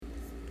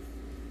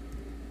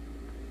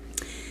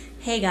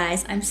Hey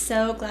guys, I'm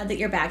so glad that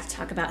you're back to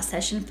talk about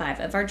session 5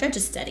 of our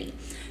Judges study.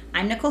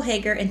 I'm Nicole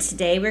Hager, and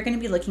today we're going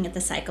to be looking at the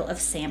cycle of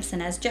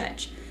Samson as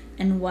judge.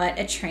 And what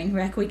a train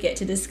wreck we get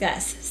to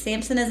discuss.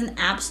 Samson is an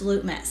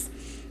absolute mess.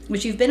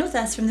 Which you've been with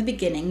us from the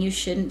beginning, you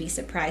shouldn't be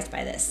surprised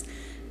by this.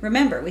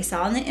 Remember, we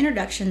saw in the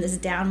introduction this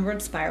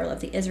downward spiral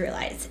of the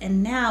Israelites,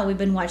 and now we've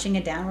been watching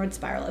a downward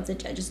spiral of the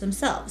judges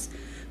themselves.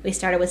 We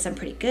started with some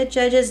pretty good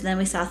judges, then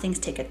we saw things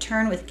take a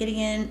turn with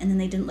Gideon, and then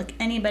they didn't look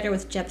any better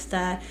with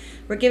Jephthah.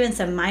 We're given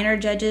some minor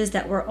judges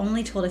that we're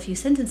only told a few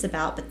sentences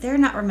about, but they're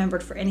not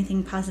remembered for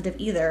anything positive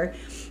either.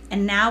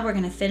 And now we're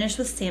going to finish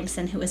with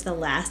Samson, who is the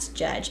last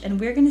judge,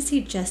 and we're going to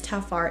see just how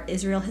far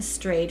Israel has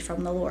strayed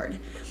from the Lord.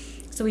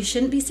 So we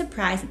shouldn't be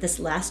surprised that this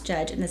last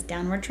judge and this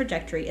downward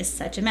trajectory is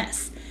such a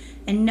mess.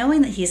 And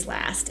knowing that he's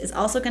last is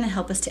also going to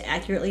help us to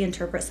accurately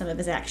interpret some of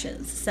his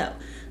actions. So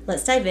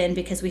let's dive in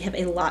because we have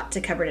a lot to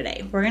cover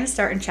today. We're going to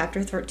start in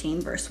chapter 13,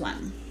 verse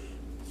 1.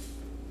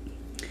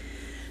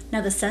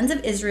 Now the sons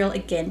of Israel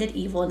again did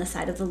evil in the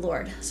sight of the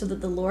Lord, so that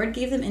the Lord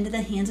gave them into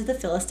the hands of the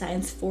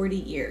Philistines 40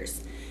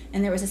 years.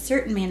 And there was a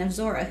certain man of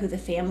Zorah, who the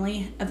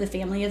family of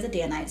the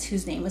Danites,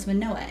 whose name was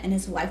Manoah, and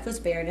his wife was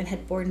barren and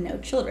had borne no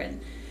children.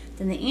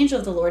 Then the angel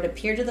of the Lord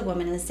appeared to the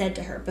woman and said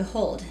to her,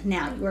 Behold,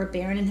 now you are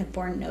barren and have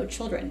borne no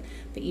children,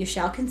 but you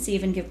shall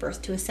conceive and give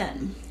birth to a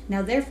son.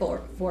 Now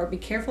therefore be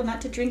careful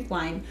not to drink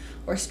wine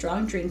or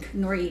strong drink,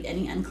 nor eat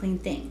any unclean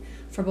thing.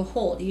 For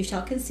behold, you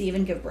shall conceive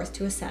and give birth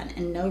to a son,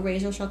 and no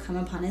razor shall come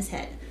upon his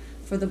head.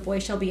 For the boy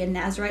shall be a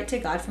Nazarite to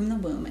God from the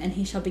womb, and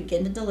he shall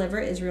begin to deliver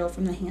Israel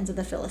from the hands of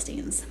the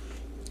Philistines.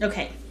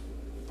 Okay,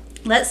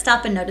 let's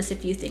stop and notice a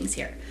few things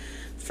here.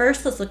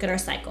 First, let's look at our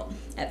cycle.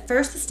 At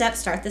first, the steps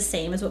start the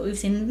same as what we've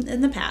seen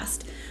in the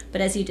past,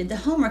 but as you did the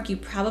homework, you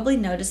probably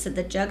noticed that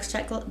the judge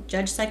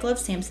cycle of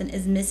Samson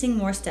is missing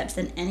more steps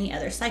than any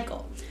other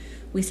cycle.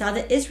 We saw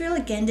that Israel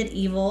again did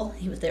evil.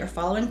 They were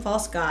following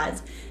false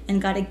gods,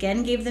 and God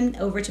again gave them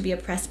over to be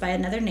oppressed by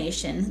another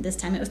nation. This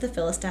time it was the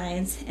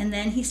Philistines, and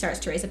then he starts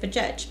to raise up a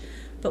judge.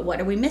 But what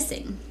are we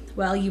missing?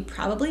 Well, you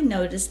probably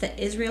noticed that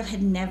Israel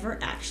had never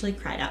actually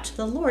cried out to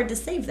the Lord to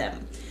save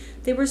them.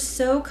 They were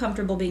so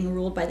comfortable being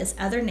ruled by this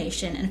other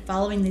nation and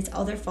following these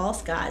other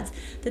false gods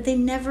that they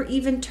never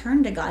even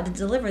turned to God to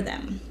deliver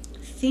them.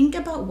 Think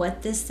about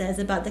what this says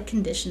about the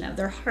condition of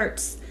their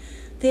hearts.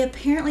 They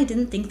apparently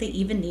didn't think they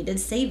even needed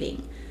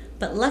saving.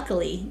 But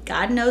luckily,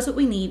 God knows what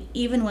we need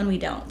even when we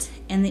don't.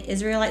 And the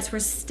Israelites were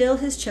still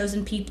his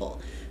chosen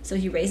people, so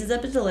he raises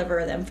up a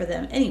deliverer for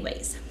them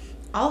anyways.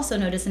 Also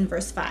notice in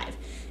verse 5,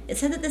 it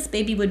said that this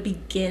baby would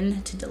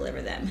begin to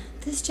deliver them.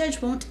 This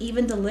judge won't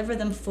even deliver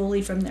them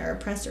fully from their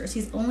oppressors.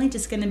 He's only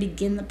just going to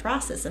begin the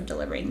process of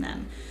delivering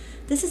them.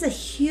 This is a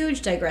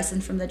huge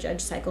digression from the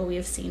judge cycle we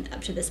have seen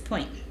up to this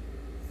point.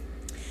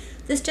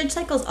 This judge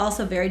cycle is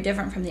also very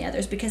different from the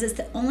others because it's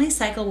the only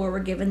cycle where we're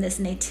given this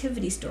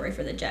nativity story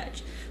for the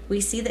judge.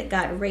 We see that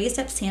God raised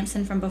up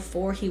Samson from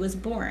before he was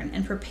born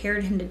and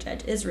prepared him to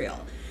judge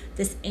Israel.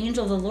 This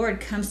angel of the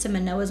Lord comes to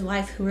Manoah's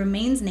wife, who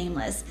remains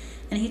nameless,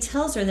 and he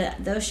tells her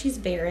that though she's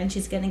barren,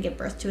 she's going to give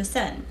birth to a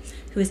son,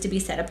 who is to be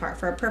set apart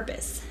for a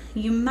purpose.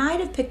 You might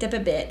have picked up a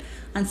bit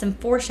on some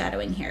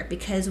foreshadowing here,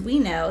 because we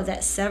know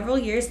that several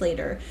years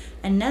later,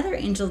 another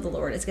angel of the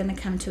Lord is going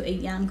to come to a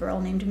young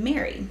girl named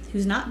Mary,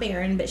 who's not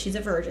barren, but she's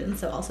a virgin,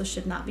 so also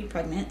should not be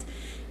pregnant.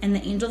 And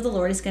the angel of the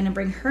Lord is going to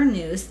bring her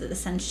news that the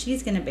son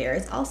she's going to bear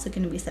is also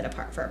going to be set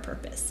apart for a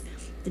purpose.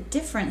 The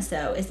difference,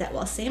 though, is that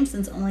while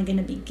Samson's only going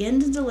to begin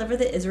to deliver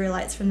the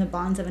Israelites from the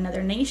bonds of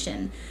another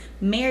nation,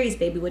 Mary's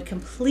baby would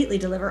completely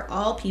deliver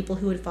all people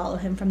who would follow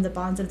him from the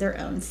bonds of their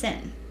own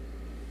sin.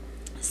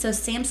 So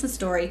Samson's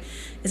story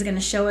is going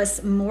to show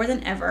us more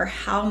than ever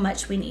how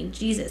much we need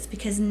Jesus,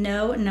 because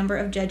no number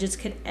of judges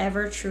could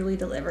ever truly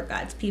deliver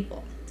God's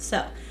people.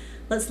 So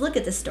let's look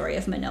at the story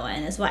of Manoah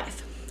and his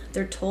wife.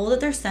 They're told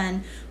that their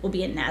son will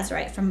be a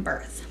Nazarite from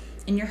birth.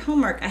 In your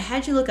homework, I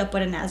had you look up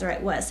what a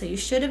Nazarite was, so you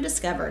should have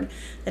discovered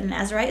that a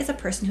Nazarite is a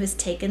person who has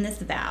taken this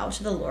vow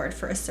to the Lord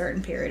for a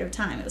certain period of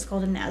time. It was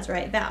called a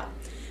Nazarite vow.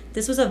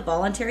 This was a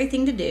voluntary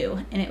thing to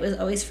do, and it was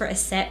always for a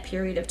set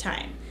period of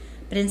time.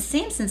 But in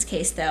Samson's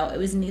case, though, it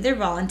was neither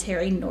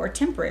voluntary nor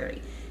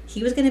temporary.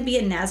 He was going to be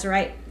a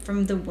Nazarite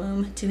from the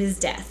womb to his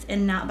death,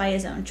 and not by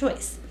his own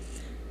choice.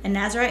 A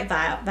Nazarite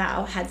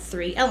vow had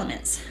 3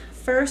 elements.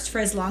 First, for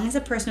as long as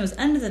a person was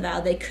under the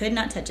vow, they could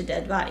not touch a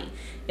dead body.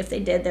 If they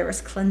did, there was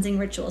cleansing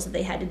rituals that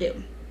they had to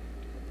do.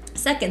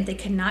 Second, they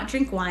could not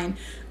drink wine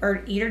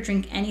or eat or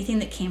drink anything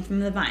that came from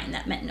the vine.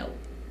 That meant no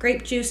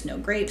grape juice, no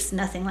grapes,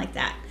 nothing like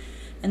that.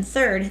 And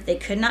third, they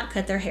could not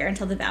cut their hair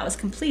until the vow was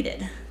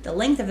completed. The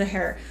length of the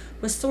hair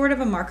was sort of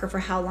a marker for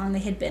how long they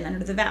had been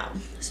under the vow.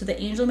 So the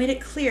angel made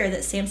it clear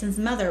that Samson's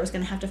mother was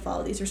going to have to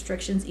follow these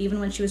restrictions even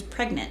when she was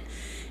pregnant.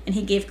 And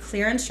he gave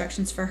clear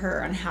instructions for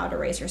her on how to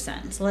raise her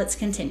son. So let's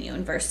continue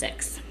in verse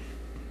 6.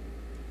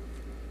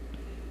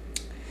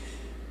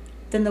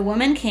 Then the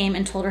woman came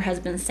and told her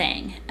husband,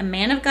 saying, "A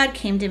man of God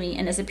came to me,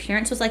 and his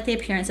appearance was like the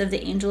appearance of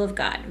the angel of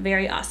God,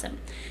 very awesome.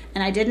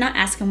 And I did not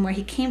ask him where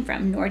he came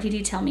from, nor did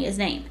he tell me his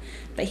name.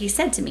 But he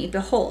said to me,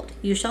 Behold,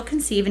 you shall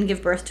conceive and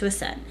give birth to a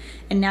son.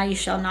 And now you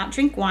shall not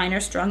drink wine or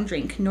strong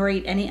drink, nor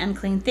eat any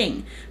unclean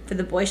thing, for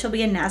the boy shall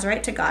be a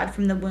Nazarite to God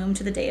from the womb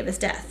to the day of his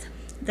death."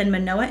 Then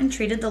Manoah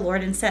entreated the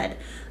Lord and said,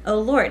 "O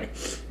Lord,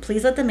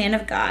 please let the man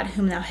of God,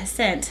 whom thou hast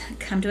sent,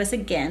 come to us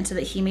again, so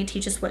that he may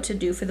teach us what to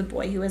do for the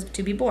boy who is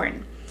to be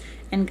born."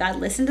 And God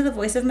listened to the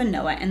voice of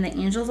Manoah, and the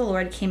angel of the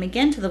Lord came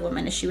again to the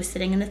woman as she was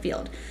sitting in the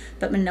field.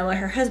 But Manoah,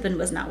 her husband,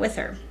 was not with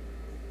her.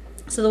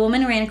 So the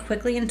woman ran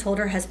quickly and told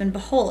her husband,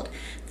 "Behold,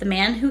 the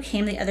man who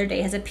came the other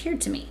day has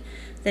appeared to me."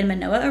 Then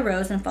Manoah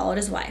arose and followed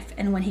his wife.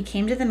 And when he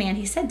came to the man,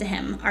 he said to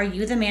him, "Are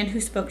you the man who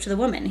spoke to the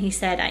woman?" He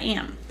said, "I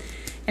am."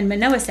 And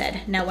Manoah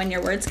said, "Now when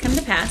your words come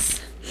to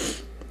pass,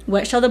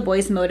 what shall the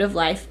boy's mode of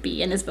life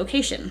be and his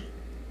vocation?"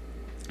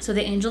 So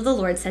the angel of the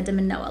Lord said to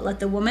Manoah,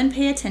 "Let the woman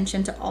pay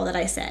attention to all that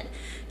I said.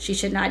 She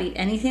should not eat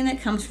anything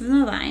that comes from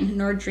the vine,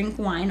 nor drink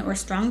wine or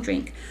strong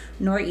drink,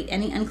 nor eat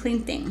any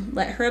unclean thing.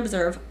 Let her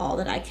observe all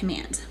that I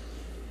command."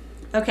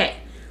 Okay,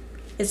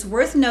 it's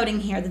worth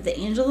noting here that the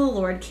angel of the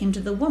Lord came to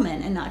the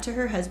woman and not to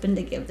her husband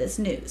to give this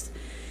news.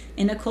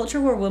 In a culture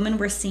where women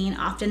were seen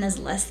often as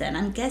less than,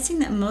 I'm guessing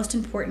that most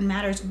important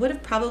matters would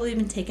have probably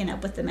been taken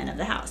up with the men of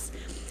the house.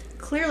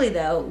 Clearly,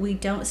 though, we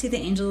don't see the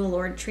angel of the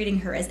Lord treating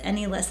her as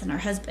any less than her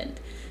husband.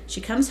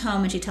 She comes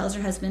home and she tells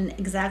her husband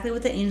exactly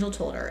what the angel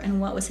told her, and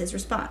what was his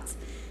response.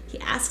 He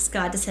asks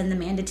God to send the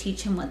man to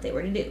teach him what they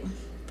were to do.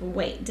 But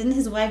wait, didn't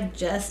his wife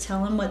just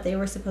tell him what they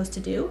were supposed to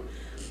do?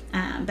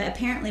 But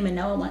apparently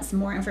Manoah wants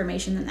more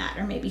information than that,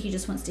 or maybe he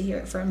just wants to hear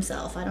it for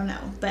himself. I don't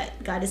know.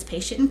 But God is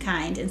patient and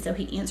kind, and so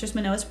he answers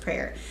Manoah's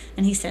prayer,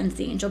 and he sends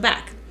the angel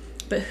back.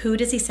 But who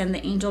does he send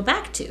the angel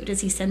back to?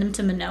 Does he send him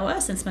to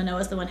Manoah, since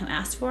Manoah is the one who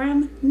asked for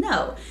him?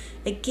 No.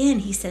 Again,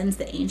 he sends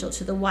the angel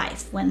to the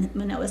wife when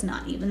Manoah is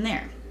not even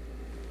there.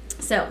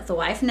 So the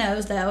wife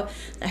knows, though,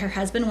 that her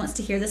husband wants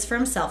to hear this for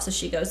himself, so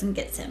she goes and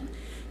gets him.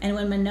 And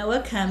when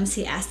Manoah comes,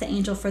 he asks the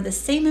angel for the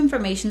same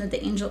information that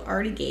the angel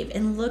already gave.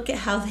 And look at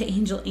how the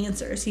angel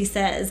answers. He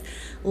says,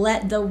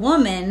 "Let the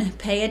woman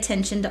pay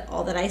attention to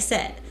all that I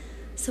said."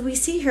 So we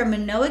see here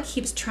Manoah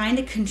keeps trying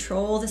to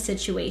control the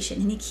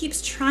situation, and he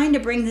keeps trying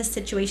to bring this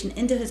situation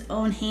into his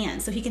own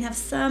hands so he can have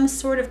some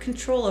sort of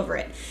control over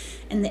it.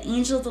 And the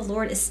angel of the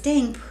Lord is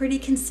staying pretty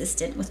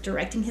consistent with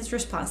directing his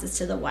responses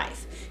to the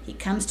wife. He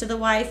comes to the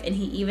wife, and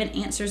he even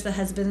answers the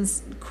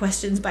husband's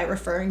questions by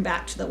referring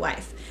back to the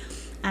wife.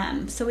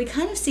 So we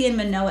kind of see in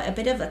Manoah a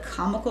bit of a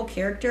comical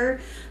character,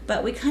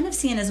 but we kind of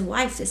see in his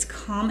wife this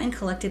calm and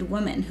collected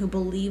woman who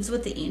believes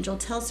what the angel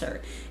tells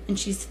her, and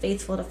she's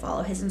faithful to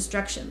follow his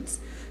instructions.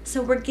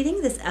 So we're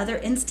getting this other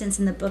instance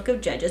in the book of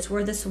Judges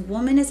where this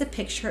woman is a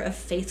picture of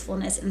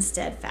faithfulness and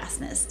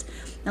steadfastness.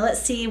 Now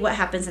let's see what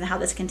happens and how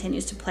this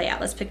continues to play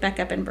out. Let's pick back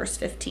up in verse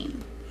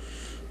 15.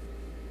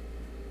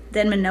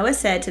 Then Manoah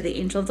said to the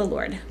angel of the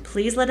Lord,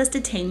 "Please let us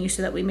detain you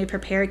so that we may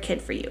prepare a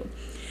kid for you."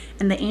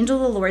 And the angel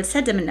of the Lord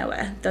said to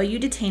Manoah, "Though you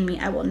detain me,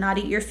 I will not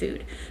eat your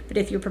food. But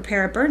if you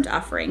prepare a burnt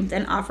offering,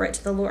 then offer it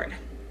to the Lord."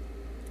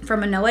 For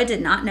Manoah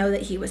did not know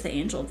that he was the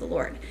angel of the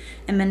Lord.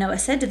 And Manoah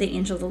said to the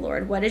angel of the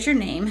Lord, "What is your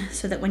name,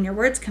 so that when your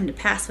words come to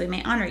pass, we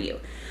may honor you?"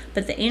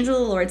 But the angel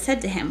of the Lord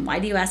said to him, "Why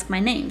do you ask my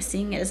name,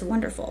 seeing it is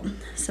wonderful?"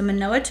 So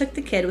Manoah took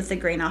the kid with the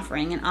grain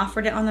offering and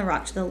offered it on the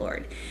rock to the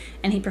Lord.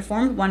 And he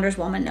performed wonders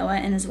while Manoah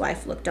and his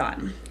wife looked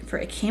on. For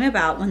it came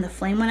about, when the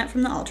flame went up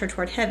from the altar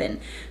toward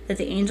heaven, that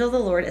the angel of the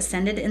Lord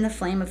ascended in the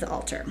flame of the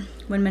altar.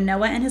 When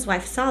Manoah and his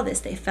wife saw this,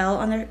 they fell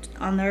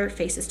on their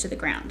faces to the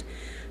ground.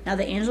 Now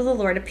the angel of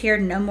the Lord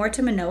appeared no more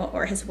to Manoah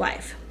or his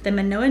wife. Then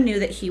Manoah knew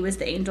that he was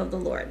the angel of the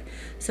Lord.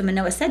 So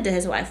Manoah said to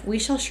his wife, "We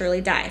shall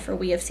surely die, for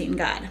we have seen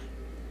God."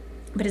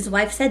 But his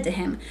wife said to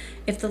him,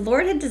 "If the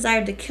Lord had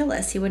desired to kill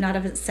us, he would not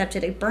have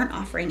accepted a burnt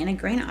offering and a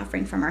grain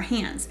offering from our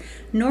hands,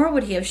 nor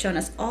would he have shown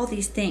us all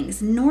these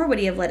things, nor would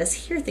he have let us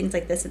hear things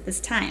like this at this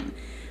time."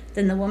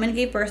 Then the woman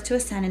gave birth to a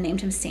son and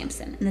named him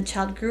Samson. And the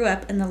child grew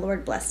up, and the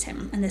Lord blessed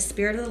him. And the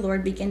Spirit of the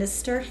Lord began to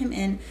stir him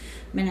in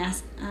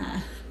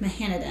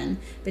Mahaneh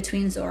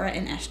between Zorah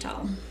and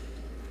Eshtaol.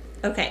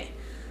 Okay,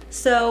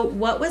 so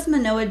what was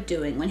Manoah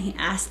doing when he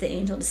asked the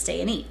angel to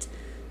stay and eat?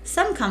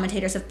 Some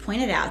commentators have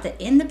pointed out that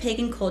in the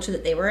pagan culture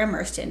that they were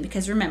immersed in,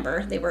 because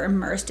remember, they were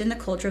immersed in the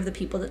culture of the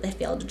people that they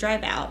failed to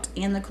drive out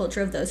and the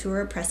culture of those who were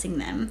oppressing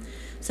them.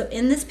 So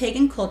in this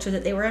pagan culture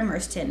that they were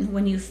immersed in,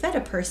 when you fed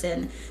a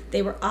person,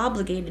 they were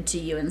obligated to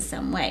you in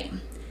some way.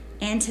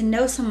 And to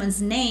know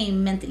someone's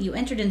name meant that you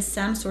entered in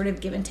some sort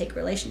of give and take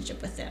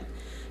relationship with them.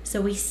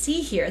 So we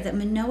see here that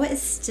Manoah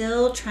is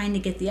still trying to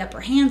get the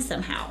upper hand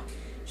somehow.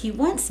 He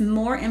wants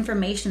more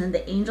information than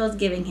the angel is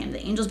giving him.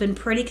 The angel's been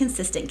pretty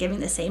consistent, giving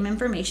the same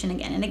information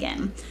again and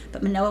again.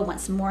 But Manoah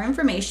wants more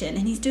information,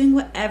 and he's doing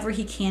whatever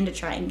he can to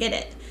try and get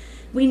it.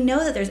 We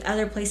know that there's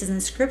other places in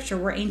Scripture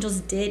where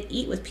angels did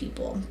eat with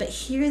people, but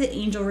here the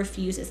angel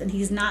refuses, and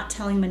he's not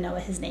telling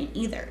Manoah his name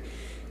either.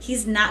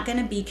 He's not going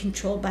to be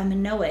controlled by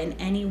Manoah in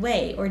any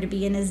way or to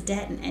be in his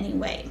debt in any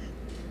way.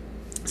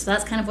 So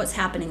that's kind of what's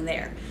happening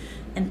there.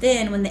 And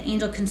then when the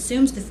angel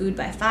consumes the food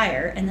by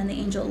fire and then the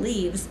angel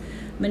leaves,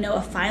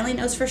 Manoah finally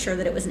knows for sure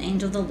that it was an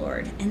angel of the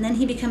Lord. And then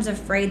he becomes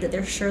afraid that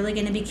they're surely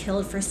going to be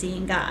killed for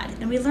seeing God.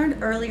 And we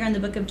learned earlier in the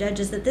book of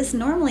Judges that this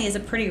normally is a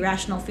pretty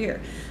rational fear.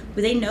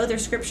 They know their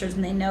scriptures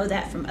and they know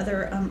that from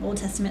other Old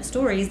Testament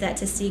stories that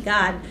to see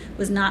God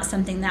was not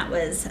something that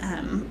was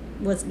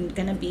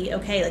going to be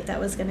okay. Like that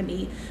was going to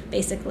be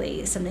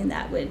basically something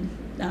that would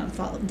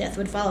death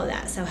would follow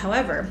that. So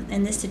however,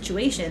 in this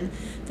situation,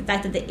 the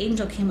fact that the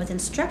angel came with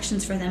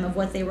instructions for them of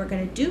what they were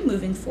going to do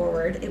moving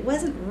forward, it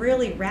wasn't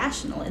really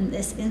rational in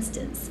this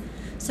instance.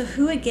 So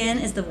who again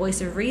is the voice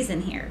of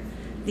reason here?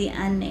 The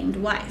unnamed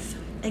wife.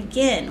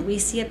 Again, we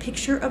see a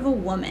picture of a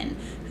woman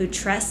who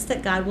trusts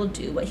that God will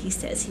do what he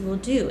says he will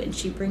do, and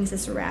she brings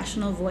this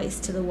rational voice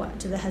to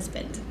the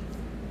husband.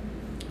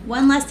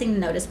 One last thing to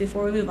notice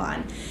before we move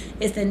on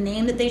is the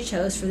name that they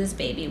chose for this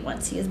baby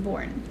once he is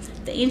born.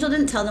 The angel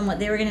didn't tell them what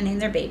they were going to name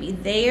their baby.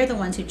 They are the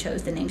ones who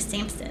chose the name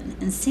Samson,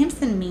 and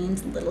Samson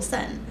means little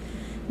son.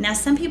 Now,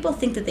 some people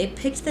think that they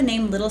picked the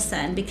name little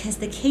son because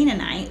the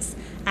Canaanites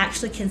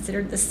actually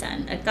considered the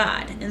son a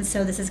god, and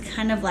so this is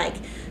kind of like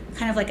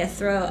a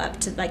throw up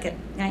to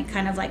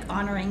kind of like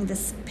honoring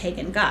this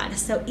pagan god.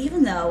 So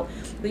even though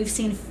we've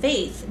seen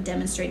faith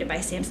demonstrated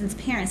by Samson's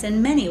parents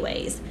in many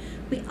ways,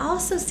 we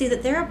also see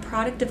that they're a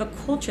product of a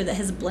culture that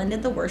has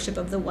blended the worship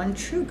of the one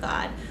true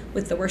God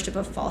with the worship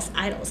of false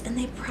idols, and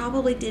they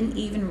probably didn't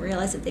even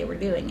realize that they were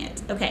doing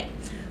it. Okay,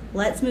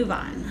 let's move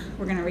on.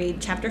 We're going to read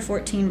chapter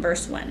 14,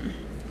 verse 1.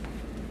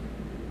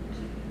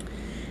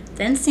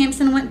 Then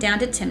Samson went down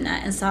to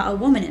Timnah and saw a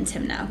woman in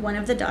Timnah, one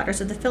of the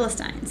daughters of the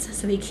Philistines.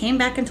 So he came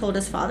back and told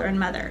his father and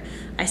mother,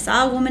 I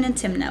saw a woman in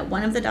Timnah,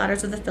 one of the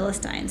daughters of the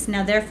Philistines.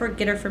 Now therefore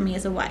get her for me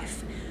as a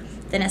wife.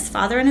 Then his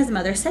father and his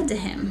mother said to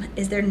him,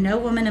 Is there no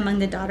woman among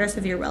the daughters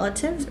of your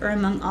relatives or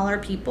among all our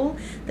people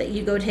that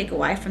you go take a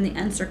wife from the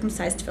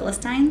uncircumcised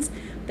Philistines?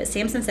 But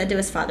Samson said to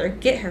his father,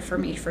 Get her for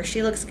me, for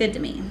she looks good to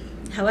me.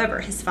 However,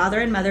 his father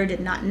and mother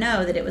did not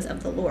know that it was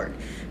of the Lord,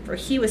 for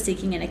he was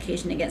seeking an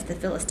occasion against the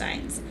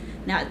Philistines.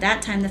 Now at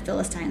that time the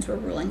Philistines were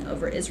ruling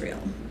over Israel.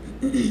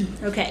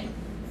 Okay,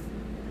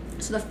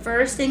 so the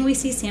first thing we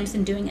see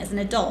Samson doing as an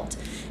adult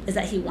is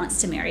that he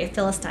wants to marry a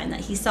Philistine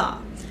that he saw.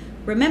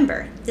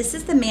 Remember, this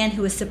is the man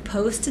who was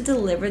supposed to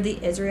deliver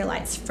the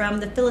Israelites from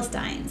the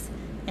Philistines,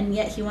 and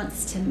yet he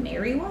wants to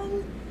marry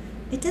one?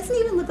 It doesn't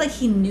even look like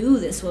he knew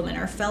this woman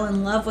or fell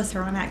in love with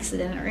her on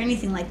accident or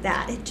anything like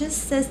that. It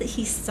just says that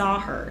he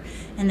saw her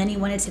and then he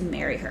wanted to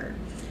marry her.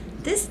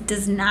 This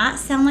does not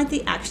sound like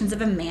the actions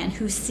of a man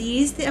who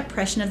sees the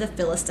oppression of the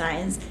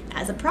Philistines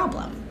as a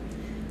problem.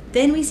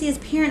 Then we see his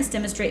parents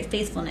demonstrate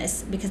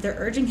faithfulness because they're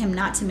urging him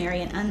not to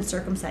marry an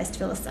uncircumcised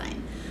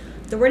Philistine.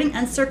 The wording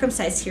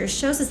uncircumcised here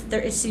shows us that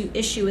their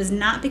issue is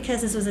not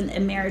because this was a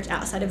marriage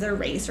outside of their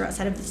race or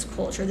outside of this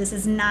culture. This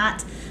is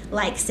not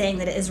like saying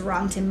that it is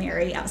wrong to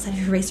marry outside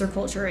of race or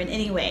culture in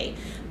any way.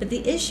 But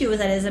the issue is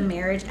that it is a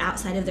marriage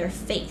outside of their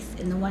faith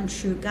in the one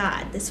true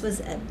God. This was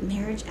a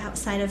marriage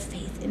outside of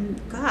faith in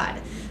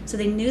God. So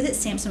they knew that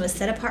Samson was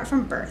set apart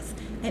from birth.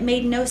 It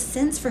made no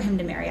sense for him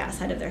to marry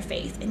outside of their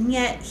faith. And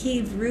yet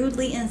he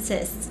rudely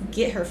insists,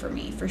 Get her for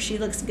me, for she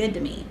looks good to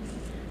me.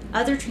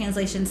 Other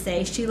translations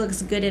say, She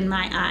looks good in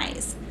my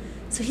eyes.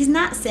 So he's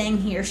not saying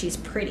here she's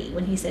pretty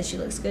when he says she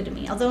looks good to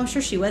me, although I'm sure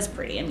she was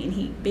pretty. I mean,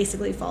 he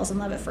basically falls in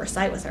love at first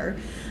sight with her.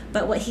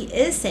 But what he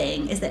is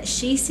saying is that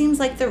she seems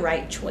like the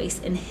right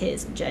choice in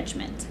his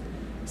judgment.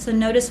 So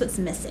notice what's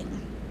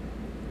missing.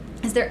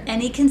 Is there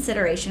any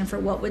consideration for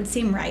what would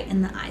seem right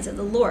in the eyes of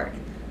the Lord?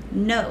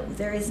 No,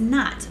 there is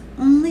not,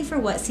 only for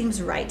what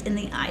seems right in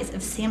the eyes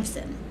of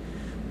Samson.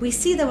 We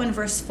see, though, in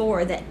verse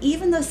 4 that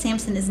even though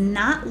Samson is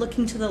not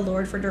looking to the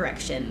Lord for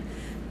direction,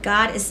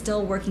 God is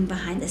still working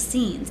behind the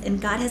scenes,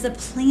 and God has a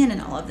plan in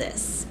all of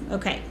this.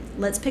 Okay,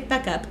 let's pick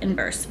back up in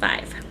verse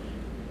 5.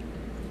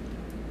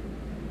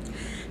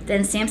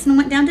 Then Samson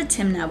went down to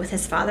Timnah with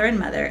his father and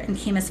mother and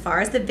came as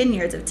far as the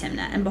vineyards of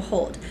Timnah, and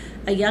behold,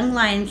 a young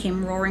lion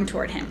came roaring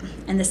toward him.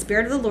 And the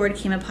Spirit of the Lord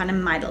came upon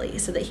him mightily,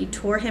 so that he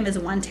tore him as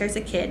one tears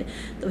a kid,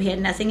 though he had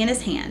nothing in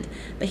his hand.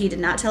 But he did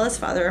not tell his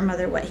father or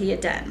mother what he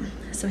had done.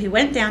 So he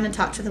went down and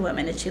talked to the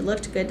woman, and she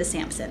looked good to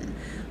Samson.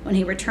 When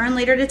he returned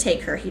later to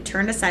take her, he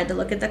turned aside to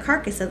look at the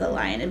carcass of the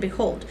lion, and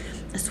behold,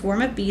 a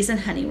swarm of bees and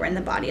honey were in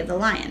the body of the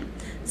lion.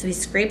 So he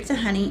scraped the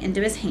honey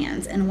into his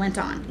hands and went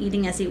on,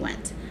 eating as he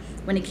went.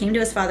 When he came to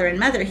his father and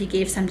mother, he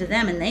gave some to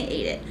them, and they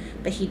ate it.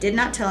 But he did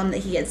not tell them that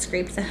he had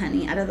scraped the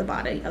honey out of the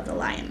body of the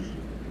lion.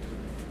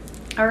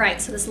 All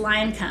right, so this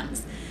lion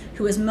comes,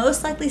 who was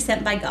most likely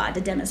sent by God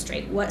to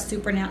demonstrate what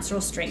supernatural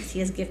strength he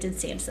has gifted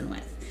Samson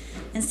with.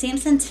 And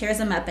Samson tears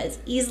him up as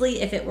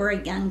easily if it were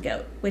a young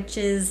goat, which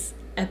is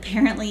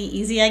apparently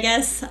easy, I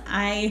guess.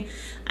 I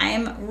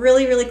am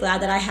really, really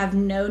glad that I have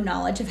no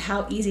knowledge of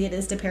how easy it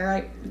is to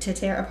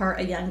tear apart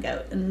a young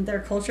goat. And their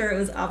culture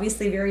was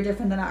obviously very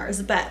different than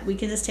ours, but we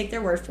can just take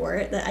their word for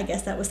it. That I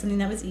guess that was something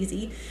that was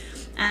easy.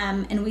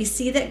 And we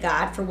see that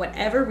God, for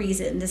whatever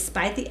reason,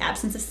 despite the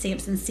absence of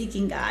Samson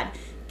seeking God,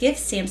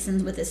 gifts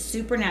Samson with his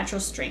supernatural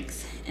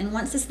strength. And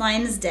once this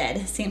lion is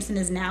dead, Samson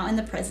is now in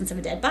the presence of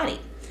a dead body.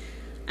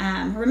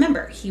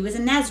 Remember, he was a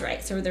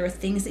Nazirite, so there were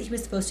things that he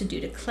was supposed to do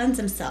to cleanse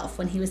himself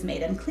when he was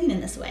made unclean in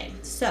this way.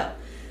 So,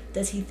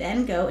 does he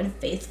then go and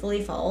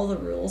faithfully follow the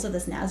rules of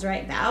this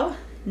Nazirite vow?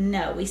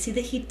 No, we see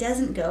that he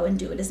doesn't go and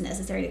do what is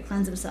necessary to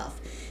cleanse himself.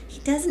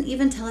 He doesn't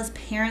even tell his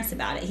parents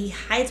about it. He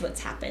hides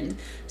what's happened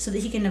so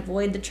that he can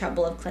avoid the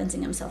trouble of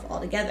cleansing himself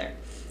altogether.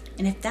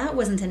 And if that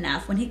wasn't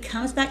enough, when he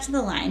comes back to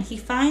the lion, he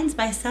finds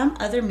by some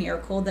other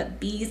miracle that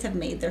bees have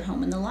made their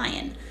home in the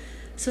lion.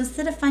 So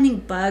instead of finding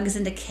bugs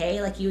and decay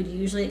like you would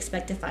usually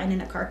expect to find in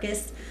a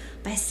carcass,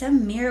 by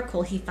some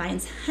miracle he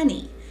finds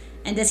honey.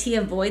 And does he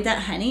avoid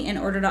that honey in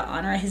order to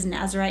honor his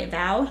Nazirite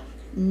vow?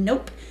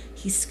 Nope.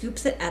 He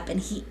scoops it up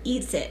and he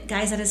eats it.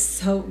 Guys, that is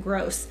so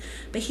gross.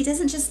 But he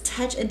doesn't just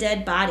touch a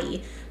dead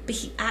body, but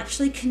he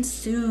actually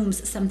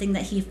consumes something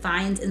that he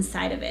finds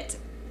inside of it.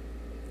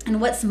 And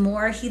what's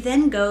more, he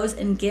then goes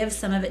and gives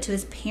some of it to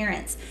his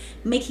parents,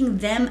 making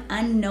them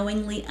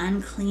unknowingly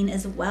unclean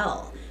as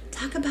well.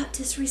 Talk about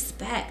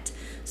disrespect.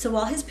 So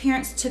while his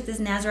parents took this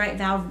Nazirite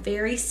vow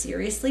very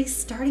seriously,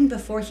 starting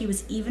before he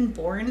was even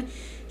born,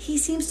 he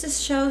seems to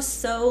show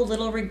so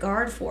little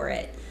regard for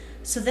it.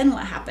 So then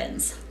what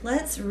happens?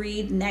 Let's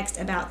read next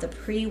about the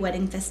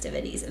pre-wedding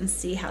festivities and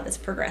see how this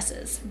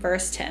progresses.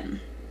 Verse 10.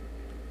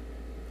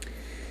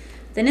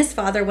 Then his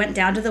father went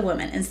down to the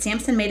woman, and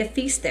Samson made a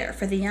feast there,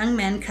 for the young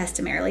men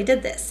customarily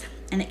did this.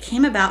 And it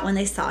came about when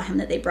they saw him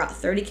that they brought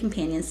 30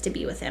 companions to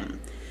be with him.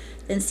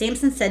 Then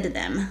Samson said to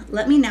them,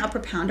 "Let me now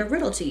propound a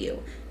riddle to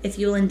you. If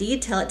you will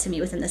indeed tell it to me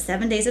within the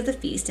 7 days of the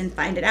feast and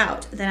find it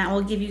out, then I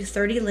will give you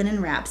 30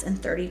 linen wraps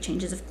and 30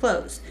 changes of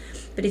clothes.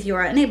 But if you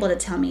are unable to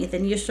tell me,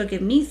 then you shall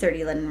give me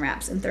 30 linen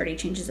wraps and 30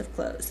 changes of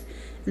clothes."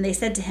 And they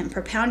said to him,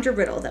 "Propound your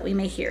riddle, that we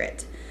may hear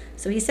it."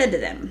 So he said to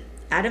them,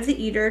 "Out of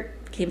the eater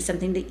came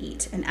something to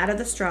eat, and out of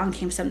the strong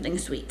came something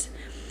sweet."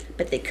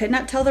 But they could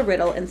not tell the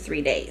riddle in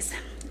 3 days.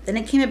 Then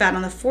it came about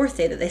on the 4th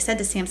day that they said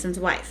to Samson's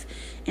wife,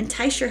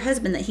 "Entice your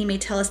husband that he may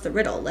tell us the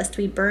riddle, lest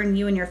we burn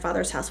you and your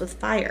father's house with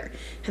fire.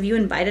 Have you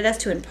invited us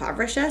to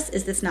impoverish us?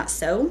 Is this not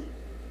so?"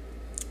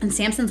 And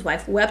Samson's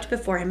wife wept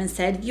before him and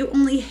said, "You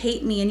only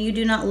hate me, and you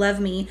do not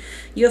love me.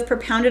 You have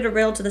propounded a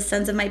riddle to the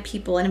sons of my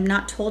people, and have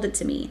not told it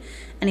to me."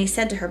 And he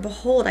said to her,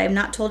 "Behold, I have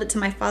not told it to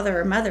my father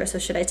or mother, so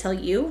should I tell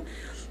you?"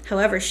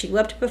 However, she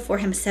wept before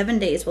him 7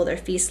 days while their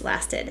feast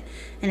lasted.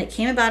 And it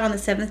came about on the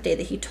 7th day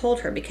that he told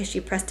her, because she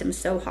pressed him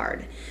so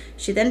hard.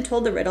 She then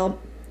told the riddle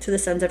to the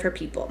sons of her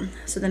people.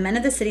 So the men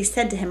of the city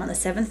said to him on the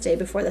 7th day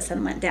before the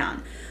sun went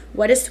down,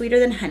 "What is sweeter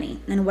than honey,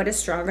 and what is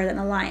stronger than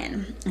a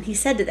lion?" And he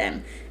said to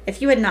them,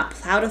 "If you had not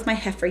plowed with my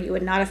heifer, you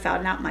would not have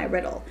found out my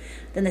riddle."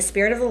 Then the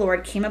Spirit of the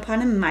Lord came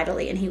upon him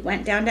mightily, and he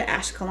went down to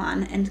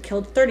Ashkelon and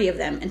killed 30 of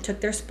them, and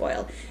took their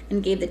spoil,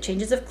 and gave the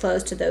changes of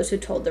clothes to those who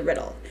told the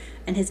riddle.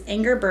 And his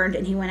anger burned,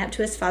 and he went up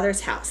to his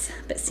father's house.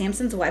 But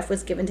Samson's wife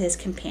was given to his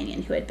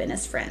companion, who had been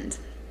his friend.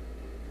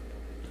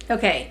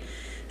 Okay.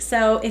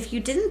 So if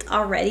you didn't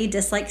already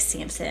dislike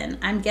Samson,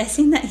 I'm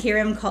guessing that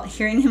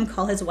hearing him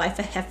call his wife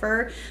a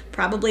heifer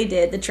probably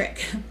did the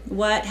trick.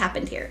 What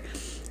happened here?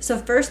 So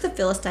first the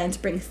Philistines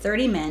bring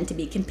 30 men to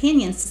be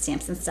companions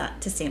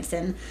to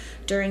Samson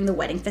during the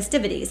wedding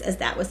festivities, as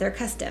that was their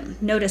custom.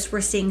 Notice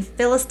we're seeing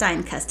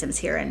Philistine customs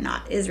here and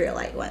not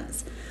Israelite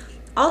ones.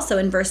 Also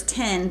in verse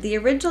 10, the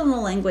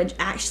original language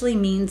actually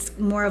means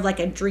more of like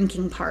a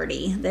drinking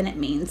party than it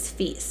means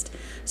feast.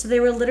 So they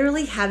were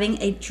literally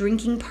having a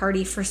drinking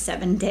party for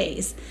 7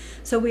 days.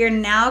 So we are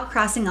now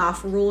crossing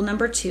off rule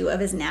number 2 of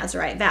his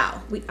Nazirite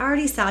vow. We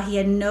already saw he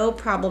had no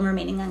problem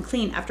remaining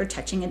unclean after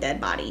touching a dead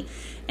body.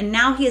 And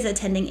now he is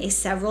attending a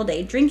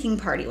several-day drinking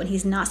party when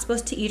he's not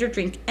supposed to eat or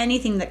drink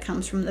anything that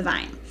comes from the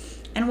vine.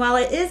 And while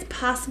it is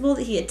possible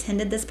that he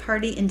attended this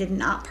party and did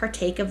not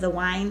partake of the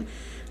wine,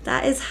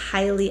 that is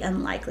highly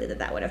unlikely that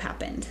that would have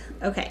happened.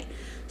 Okay,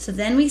 so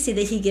then we see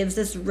that he gives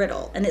this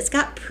riddle, and it's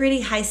got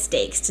pretty high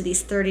stakes to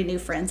these 30 new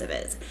friends of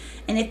his.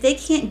 And if they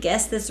can't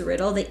guess this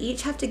riddle, they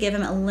each have to give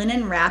him a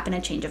linen wrap and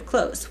a change of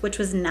clothes, which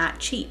was not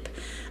cheap.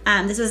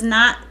 This was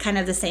not kind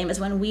of the same as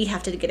when we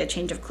have to get a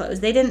change of clothes.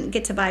 They didn't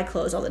get to buy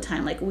clothes all the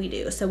time like we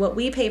do. So what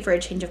we pay for a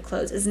change of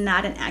clothes is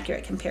not an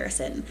accurate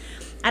comparison.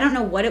 I don't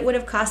know what it would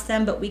have cost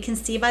them, but we can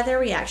see by their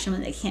reaction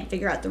when they can't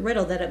figure out the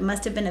riddle that it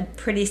must have been a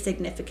pretty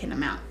significant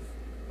amount.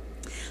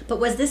 But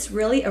was this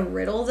really a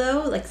riddle,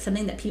 though? Like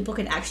something that people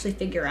could actually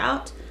figure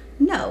out?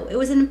 No, it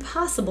was an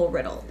impossible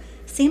riddle.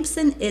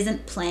 Samson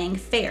isn't playing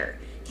fair.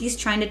 He's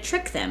trying to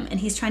trick them, and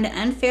he's trying to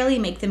unfairly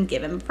make them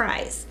give him a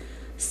prize.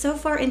 So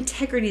far,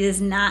 integrity does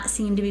not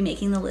seem to be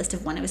making the list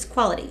of one of his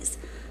qualities.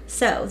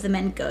 So the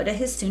men go to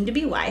his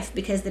soon-to-be wife,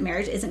 because the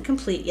marriage isn't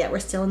complete yet. We're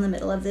still in the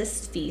middle of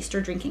this feast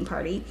or drinking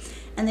party.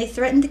 And they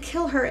threaten to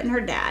kill her and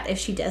her dad if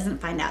she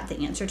doesn't find out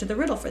the answer to the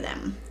riddle for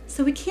them.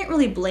 So we can't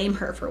really blame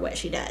her for what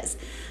she does.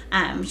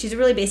 She's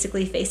really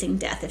basically facing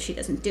death if she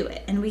doesn't do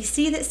it. And we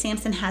see that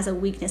Samson has a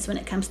weakness when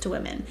it comes to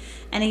women.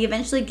 And he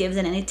eventually gives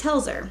in and he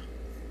tells her.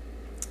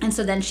 And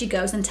so then she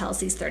goes and tells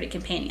these 30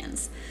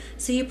 companions.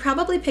 So you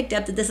probably picked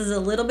up that this is a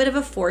little bit of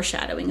a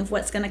foreshadowing of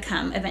what's going to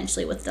come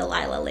eventually with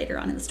Delilah later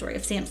on in the story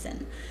of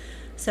Samson.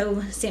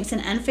 So Samson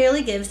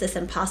unfairly gives this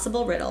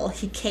impossible riddle.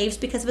 He caves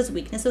because of his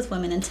weakness with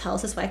women and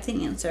tells his wife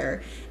the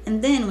answer.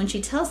 And then when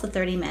she tells the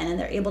 30 men and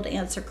they're able to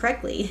answer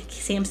correctly,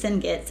 Samson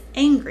gets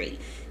angry.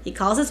 He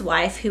calls his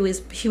wife, who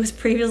he was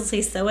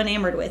previously so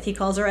enamored with, he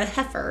calls her a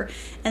heifer,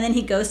 and then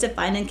he goes to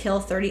find and kill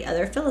 30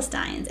 other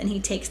Philistines, and he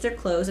takes their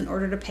clothes in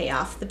order to pay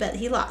off the bet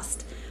he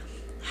lost.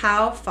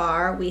 How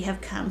far we have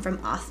come from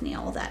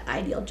Othniel, that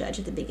ideal judge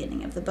at the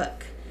beginning of the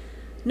book.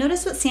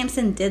 Notice what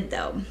Samson did,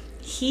 though.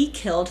 He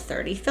killed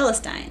 30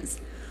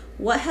 Philistines.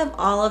 What have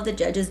all of the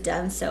judges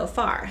done so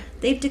far?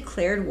 They've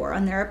declared war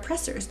on their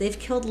oppressors. They've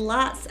killed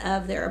lots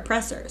of their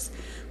oppressors.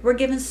 We're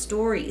given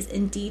stories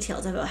and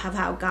details about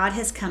how God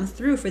has come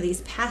through for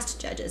these past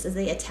judges as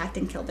they attacked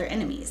and killed their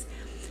enemies.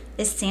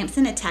 Is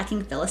Samson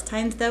attacking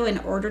Philistines, though, in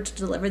order to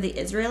deliver the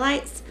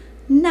Israelites?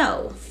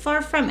 No,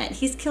 far from it.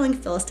 He's killing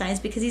Philistines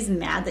because he's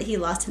mad that he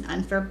lost an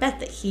unfair bet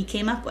that he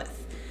came up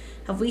with.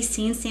 Have we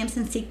seen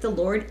Samson seek the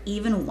Lord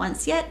even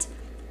once yet?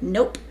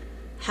 Nope.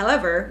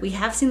 However, we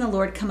have seen the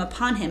Lord come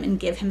upon him and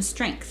give him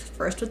strength,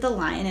 first with the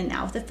lion and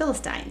now with the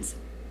Philistines.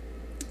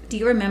 Do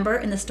you remember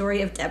in the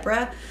story of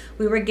Deborah,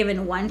 we were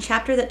given one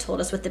chapter that told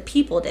us what the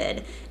people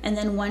did, and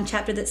then one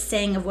chapter that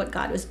sang of what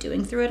God was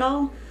doing through it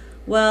all?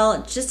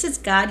 Well, just as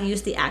God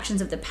used the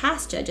actions of the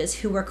past judges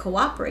who were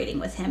cooperating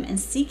with him and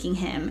seeking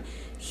him,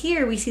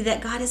 here we see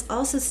that God is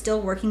also still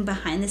working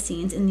behind the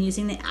scenes and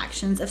using the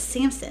actions of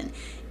Samson,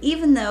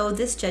 even though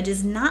this judge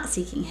is not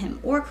seeking him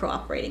or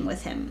cooperating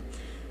with him.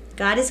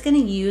 God is going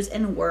to use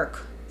and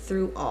work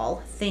through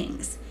all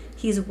things.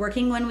 He's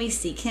working when we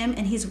seek him,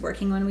 and he's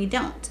working when we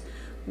don't.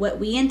 What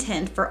we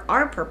intend for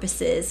our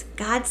purposes,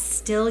 God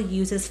still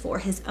uses for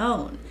his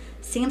own.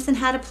 Samson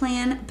had a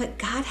plan, but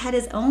God had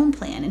his own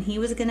plan, and he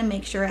was going to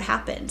make sure it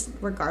happened,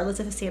 regardless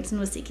if Samson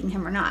was seeking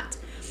him or not.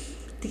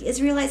 The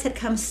Israelites had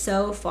come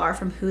so far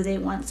from who they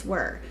once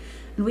were,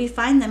 and we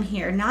find them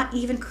here not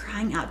even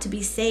crying out to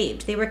be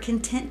saved. They were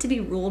content to be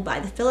ruled by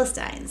the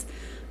Philistines.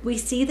 We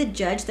see the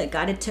judge that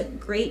God had took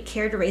great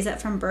care to raise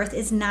up from birth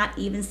is not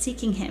even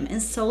seeking him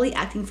and solely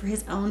acting for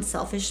his own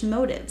selfish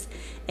motives.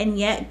 And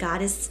yet God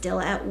is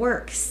still at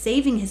work,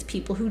 saving his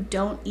people who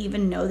don't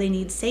even know they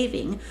need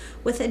saving,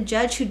 with a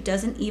judge who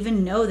doesn't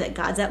even know that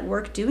God's at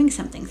work doing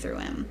something through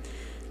him.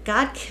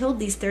 God killed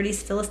these 30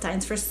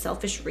 Philistines for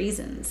selfish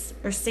reasons,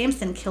 or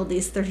Samson killed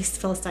these 30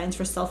 Philistines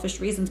for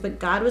selfish reasons, but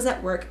God was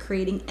at work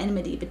creating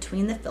enmity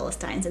between the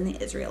Philistines and the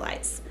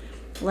Israelites.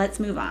 Let's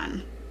move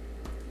on.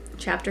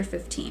 Chapter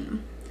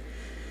 15.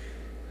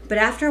 But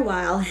after a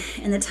while,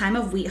 in the time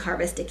of wheat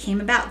harvest, it came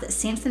about that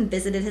Samson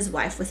visited his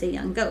wife with a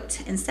young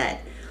goat and said,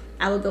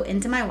 I will go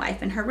into my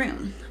wife in her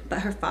room.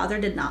 But her father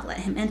did not let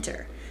him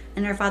enter.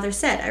 And her father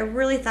said, I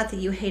really thought that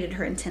you hated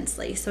her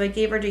intensely, so I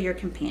gave her to your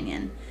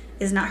companion.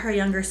 Is not her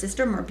younger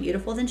sister more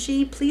beautiful than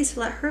she? Please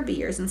let her be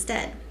yours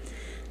instead.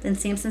 Then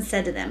Samson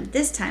said to them,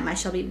 This time I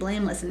shall be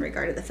blameless in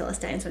regard to the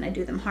Philistines when I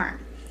do them harm.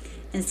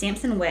 And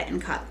Samson went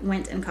and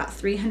caught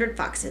 300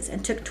 foxes,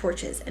 and took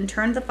torches, and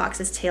turned the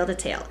foxes tail to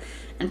tail,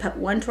 and put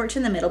one torch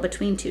in the middle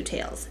between two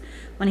tails.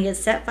 When he had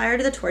set fire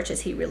to the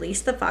torches, he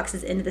released the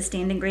foxes into the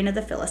standing grain of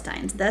the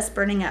Philistines, thus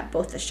burning up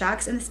both the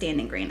shocks and the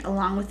standing grain,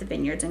 along with the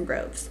vineyards and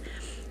groves.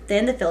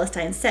 Then the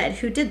Philistines said,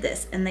 Who did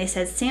this? And they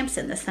said,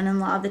 Samson, the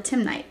son-in-law of the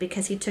Timnite,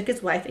 because he took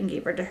his wife and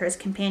gave her to her as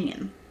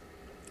companion.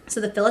 So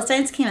the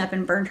Philistines came up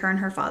and burned her and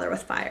her father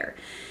with fire.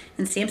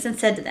 And Samson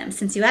said to them,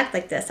 Since you act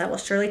like this, I will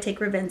surely take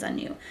revenge on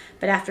you.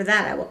 But after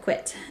that I will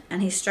quit.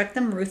 And he struck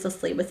them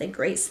ruthlessly with a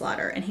great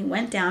slaughter. And he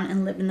went down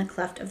and lived in the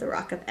cleft of the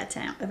rock of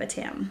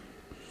Etam.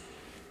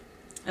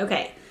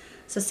 Okay,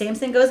 so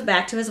Samson goes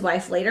back to his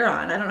wife later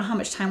on. I don't know how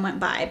much time went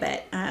by,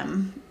 but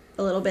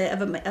a little bit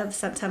of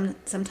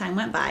some time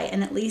went by.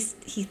 And at least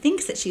he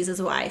thinks that she's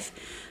his wife.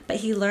 But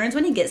he learns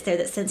when he gets there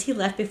that since he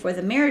left before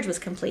the marriage was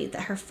complete,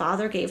 that her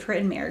father gave her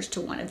in marriage to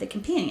one of the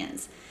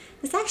companions.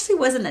 This actually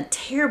wasn't a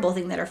terrible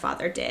thing that her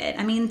father did.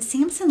 I mean,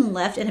 Samson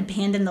left and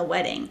abandoned the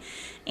wedding,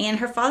 and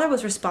her father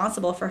was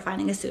responsible for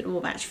finding a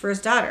suitable match for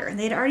his daughter.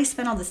 They'd already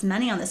spent all this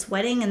money on this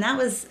wedding, and that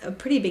was a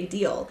pretty big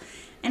deal.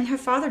 And her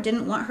father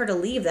didn't want her to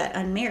leave that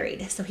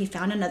unmarried, so he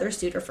found another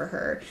suitor for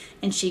her,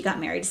 and she got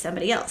married to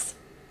somebody else.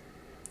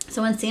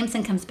 So when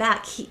Samson comes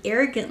back, he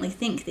arrogantly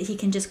thinks that he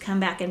can just come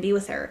back and be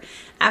with her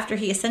after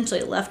he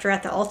essentially left her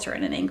at the altar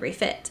in an angry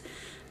fit.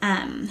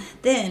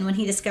 Then when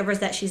he discovers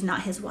that she's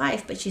not his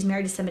wife, but she's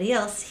married to somebody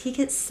else, he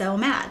gets so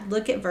mad.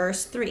 Look at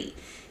verse 3.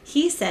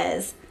 He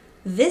says,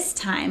 This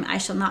time I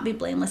shall not be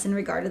blameless in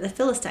regard to the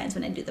Philistines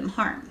when I do them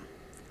harm.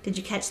 Did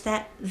you catch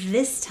that?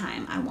 This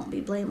time I won't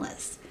be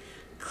blameless.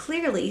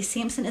 Clearly,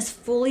 Samson is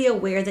fully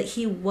aware that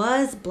he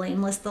was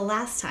blameless the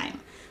last time.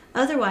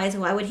 Otherwise,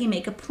 why would he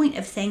make a point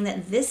of saying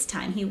that this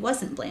time he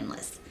wasn't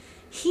blameless?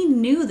 He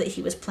knew that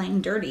he was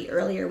playing dirty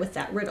earlier with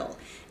that riddle,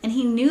 and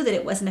he knew that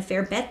it wasn't a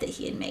fair bet that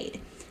he had made.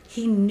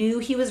 He knew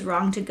he was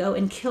wrong to go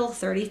and kill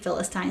 30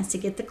 Philistines to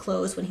get the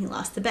clothes when he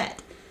lost the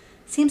bet.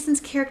 Samson's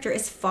character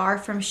is far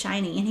from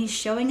shining, and he's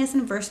showing us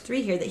in verse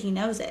 3 here that he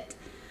knows it.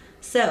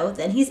 So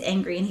then he's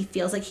angry and he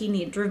feels like he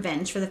needs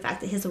revenge for the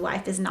fact that his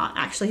wife is not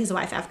actually his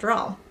wife after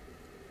all.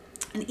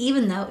 And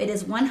even though it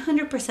is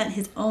 100%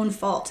 his own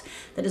fault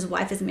that his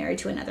wife is married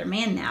to another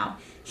man now,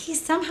 he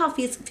somehow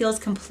feels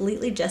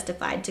completely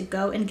justified to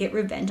go and get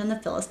revenge on the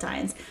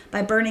Philistines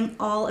by burning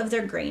all of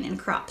their grain and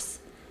crops.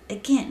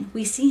 Again,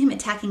 we see him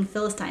attacking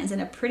Philistines in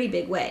a pretty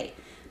big way.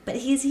 But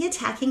is he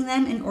attacking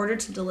them in order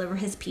to deliver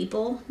his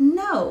people?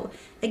 No.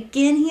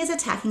 Again, he is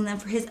attacking them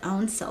for his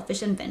own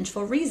selfish and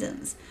vengeful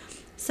reasons.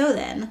 So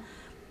then,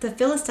 the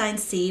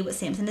Philistines see what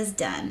Samson has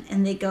done,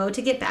 and they go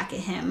to get back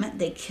at him.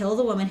 They kill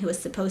the woman who was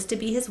supposed to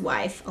be his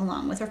wife,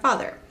 along with her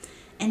father.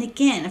 And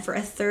again, for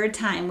a third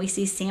time, we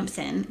see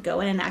Samson go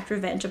and enact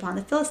revenge upon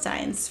the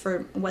Philistines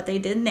for what they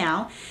did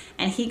now,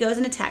 and he goes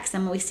and attacks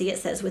them, and we see it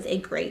says, with a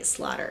great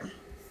slaughter.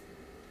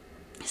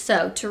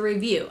 So, to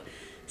review,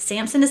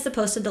 Samson is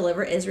supposed to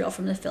deliver Israel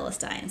from the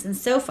Philistines, and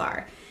so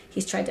far,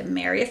 he's tried to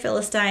marry a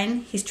Philistine,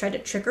 he's tried to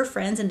trick her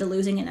friends into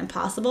losing an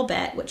impossible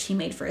bet, which he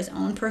made for his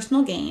own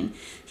personal gain.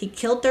 He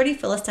killed 30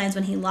 Philistines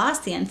when he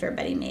lost the unfair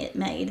bet he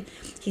made.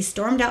 He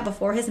stormed out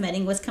before his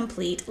wedding was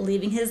complete,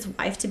 leaving his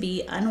wife to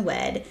be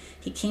unwed.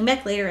 He came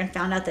back later and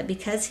found out that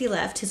because he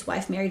left, his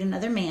wife married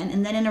another man,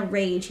 and then in a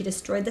rage, he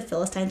destroyed the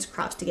Philistines'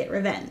 crops to get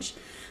revenge.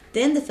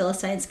 Then the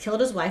Philistines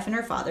killed his wife and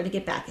her father to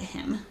get back at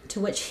him,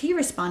 to which he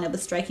responded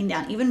with striking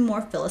down even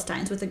more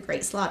Philistines with a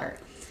great slaughter.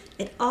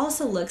 It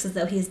also looks as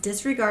though he has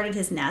disregarded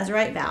his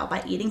Nazirite vow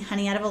by eating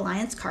honey out of a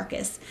lion's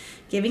carcass,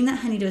 giving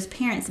that honey to his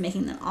parents,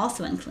 making them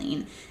also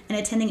unclean, and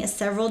attending a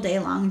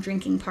several-day-long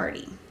drinking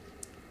party.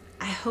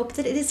 I hope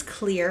that it is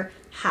clear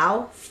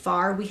how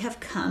far we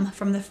have come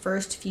from the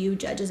first few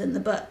judges in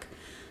the book.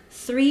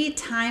 3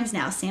 times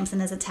now Samson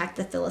has attacked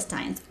the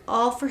Philistines,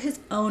 all for his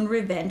own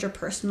revenge or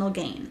personal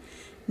gain.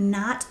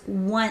 Not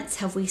once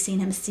have we seen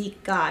him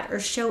seek God or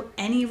show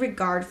any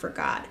regard for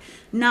God.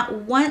 Not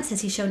once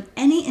has he shown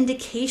any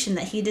indication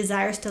that he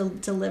desires to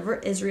deliver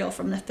Israel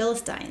from the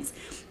Philistines.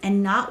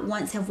 And not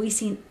once have we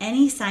seen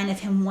any sign of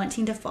him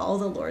wanting to follow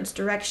the Lord's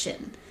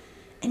direction.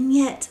 And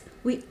yet,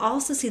 we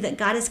also see that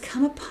God has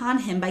come upon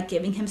him by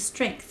giving him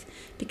strength.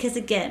 Because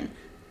again,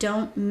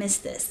 don't miss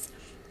this.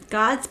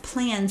 God's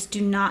plans do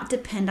not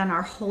depend on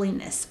our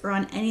holiness or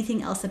on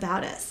anything else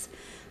about us.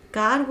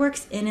 God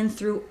works in and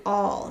through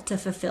all to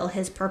fulfill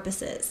his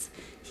purposes.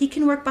 He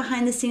can work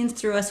behind the scenes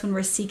through us when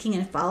we're seeking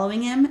and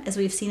following him, as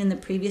we've seen in the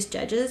previous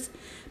Judges,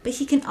 but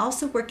he can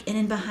also work in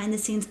and behind the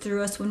scenes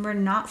through us when we're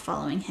not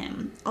following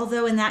him,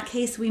 although in that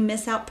case we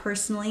miss out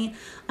personally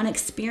on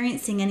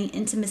experiencing any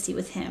intimacy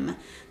with him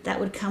that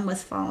would come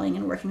with following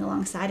and working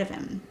alongside of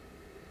him.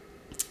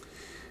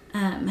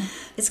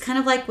 It's kind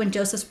of like when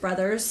Joseph's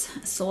brothers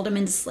sold him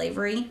into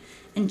slavery,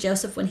 and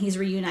Joseph, when he's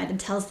reunited,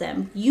 tells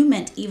them, "You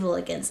meant evil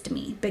against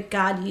me, but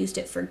God used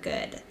it for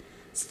good."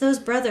 So those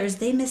brothers,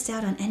 they missed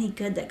out on any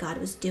good that God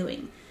was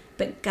doing,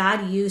 but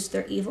God used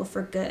their evil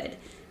for good.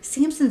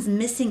 Samson's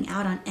missing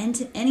out on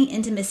any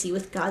intimacy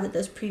with God that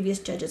those previous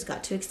judges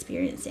got to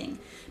experiencing,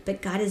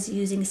 but God is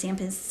using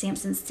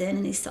Samson's sin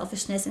and his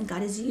selfishness, and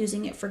God is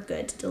using it for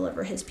good to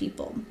deliver his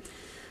people.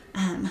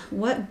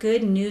 What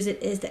good news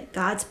it is that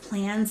God's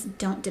plans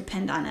don't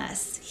depend on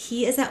us.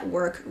 He is at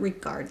work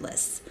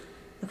regardless.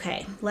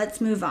 Okay,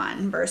 let's move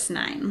on. Verse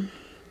 9.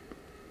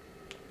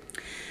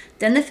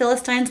 Then the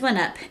Philistines went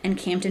up and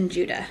camped in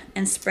Judah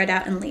and spread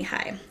out in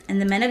Lehi.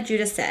 And the men of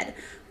Judah said,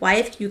 "Why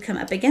have you come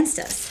up against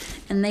us?"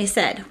 And they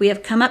said, "We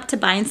have come up to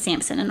bind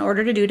Samson in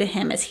order to do to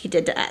him as he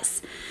did to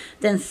us."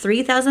 Then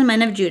 3,000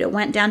 men of Judah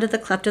went down to the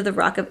cleft of the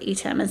rock of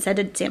Etam and said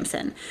to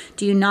Samson,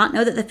 "Do you not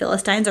know that the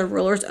Philistines are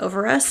rulers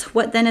over us?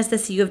 What then is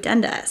this you have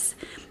done to us?"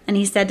 And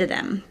he said to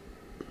them,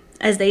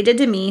 "As they did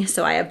to me,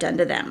 so I have done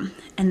to them."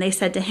 And they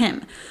said to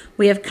him,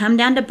 "We have come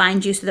down to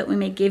bind you so that we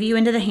may give you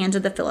into the hands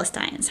of the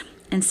Philistines."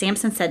 And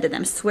Samson said to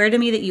them, "Swear to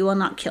me that you will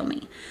not kill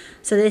me."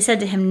 So they said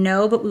to him,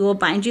 "No, but we will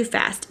bind you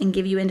fast and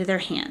give you into their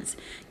hands.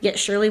 Yet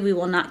surely we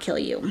will not kill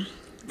you."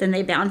 Then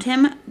they bound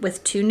him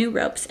with 2 new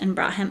ropes and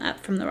brought him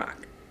up from the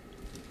rock.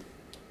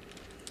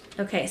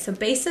 Okay, so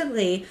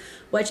basically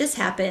what just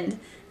happened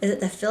is that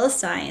the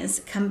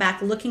Philistines come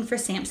back looking for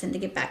Samson to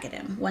get back at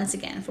him, once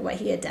again, for what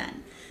he had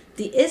done.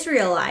 The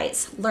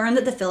Israelites learn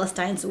that the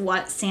Philistines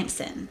want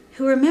Samson,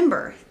 who,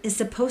 remember, is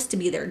supposed to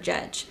be their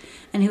judge,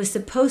 and who is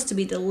supposed to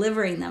be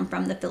delivering them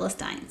from the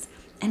Philistines.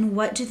 And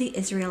what do the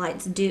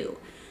Israelites do?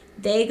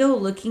 They go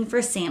looking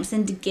for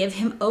Samson to give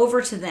him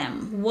over to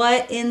them.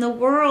 What in the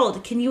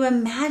world? Can you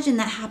imagine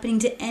that happening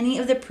to any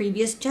of the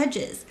previous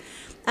judges?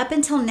 Up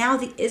until now,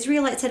 the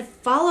Israelites had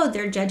followed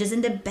their judges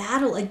into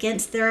battle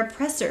against their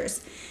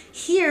oppressors.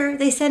 Here,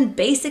 they send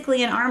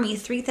basically an army,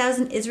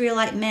 3,000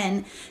 Israelite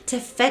men, to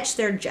fetch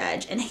their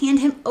judge and hand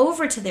him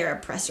over to their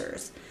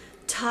oppressors.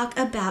 Talk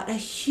about a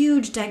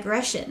huge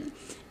digression.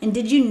 And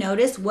did you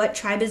notice what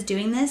tribe is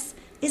doing this?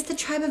 It's the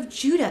tribe of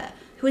Judah,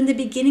 who in the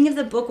beginning of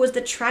the book was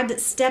the tribe that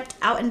stepped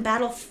out in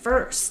battle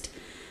first.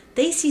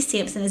 They see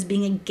Samson as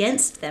being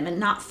against them and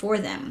not for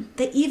them.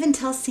 They even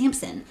tell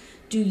Samson,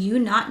 "Do you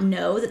not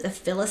know that the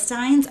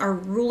Philistines are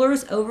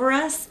rulers over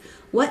us?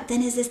 What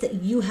then is this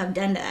that you have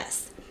done to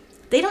us?"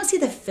 They don't see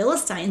the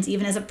Philistines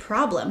even as a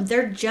problem.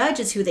 Their judge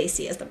is who they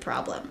see as the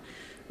problem.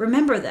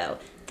 Remember, though,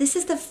 this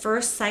is the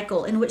first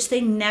cycle in which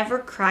they never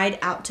cried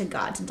out to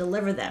God to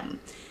deliver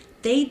them.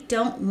 They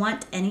don't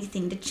want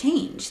anything to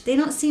change. They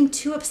don't seem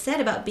too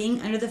upset about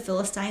being under the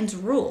Philistines'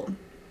 rule.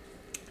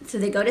 So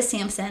they go to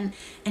Samson,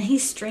 and he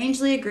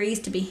strangely agrees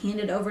to be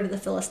handed over to the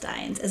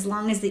Philistines as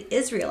long as the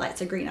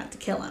Israelites agree not to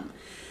kill him.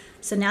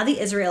 So now the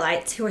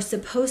Israelites, who are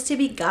supposed to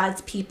be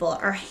God's people,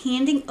 are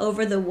handing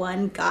over the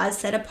one God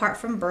set apart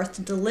from birth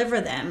to deliver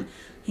them,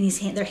 and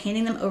they're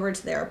handing them over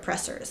to their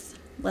oppressors.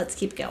 Let's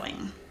keep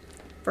going.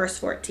 Verse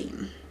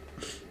 14.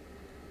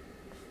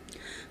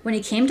 When he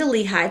came to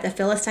Lehi, the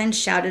Philistines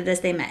shouted as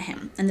they met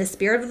him, and the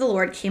Spirit of the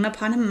Lord came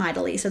upon him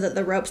mightily, so that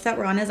the ropes that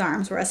were on his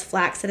arms were as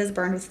flax that is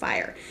burned with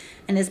fire,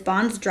 and his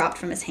bonds dropped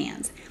from his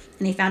hands.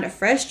 And he found a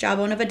fresh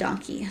jawbone of a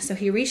donkey, so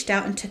he reached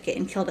out and took it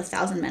and killed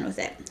 1,000 men with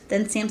it.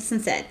 Then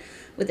Samson said,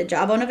 "With the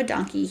jawbone of a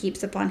donkey,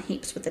 heaps upon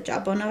heaps, with the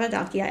jawbone of a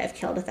donkey I have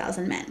killed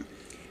 1,000 men."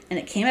 And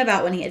it came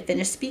about when he had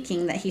finished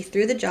speaking that he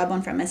threw the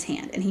jawbone from his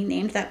hand, and he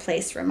named that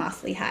place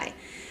Ramoth Lehi.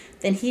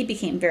 Then he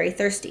became very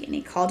thirsty, and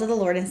he called to the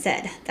Lord and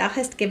said, "Thou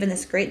hast given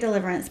this great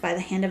deliverance by the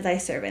hand of thy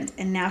servant,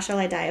 and now shall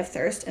I die of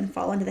thirst and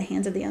fall into the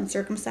hands of the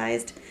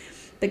uncircumcised?"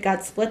 But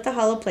God split the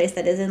hollow place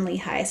that is in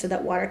Lehi, so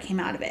that water came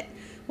out of it.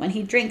 When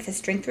he drank, the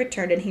strength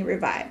returned, and he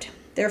revived.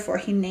 Therefore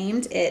he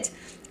named it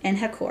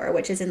En-Hakkore,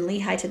 which is in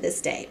Lehi to this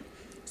day.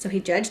 So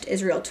he judged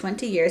Israel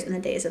 20 years in the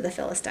days of the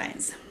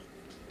Philistines.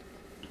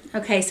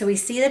 Okay, so we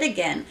see that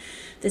again,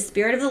 the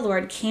Spirit of the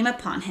Lord came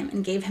upon him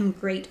and gave him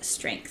great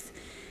strength.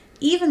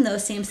 Even though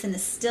Samson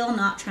is still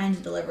not trying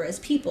to deliver his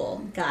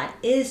people, God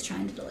is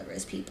trying to deliver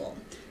his people.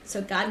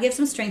 So God gives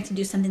him strength to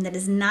do something that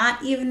is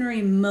not even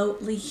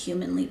remotely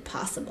humanly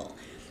possible.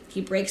 He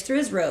breaks through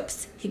his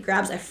ropes, he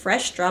grabs a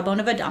fresh jawbone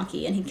of a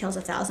donkey, and he kills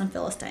 1,000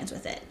 Philistines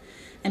with it.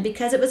 And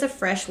because it was a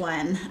fresh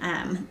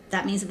one,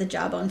 that means that the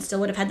jawbone still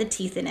would have had the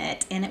teeth in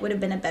it, and it would have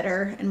been a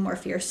better and more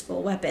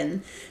fearful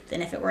weapon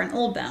than if it were an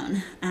old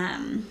bone.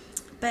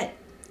 But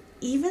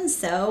even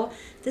so,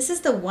 this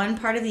is the one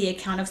part of the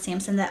account of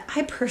Samson that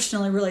I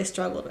personally really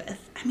struggled with.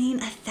 I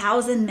mean,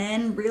 1,000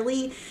 men,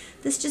 really?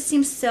 This just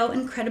seems so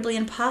incredibly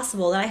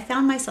impossible that I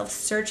found myself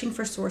searching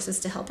for sources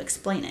to help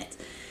explain it.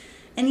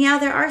 And yeah,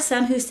 there are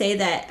some who say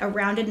that a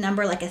rounded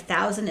number like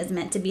 1,000 is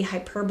meant to be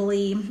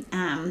hyperbole,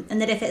 and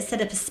that if it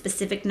said a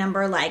specific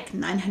number like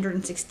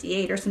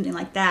 968 or something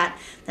like that,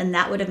 then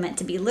that would have meant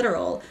to be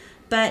literal.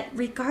 But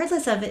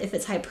regardless of it, if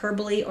it's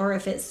hyperbole or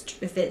if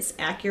it's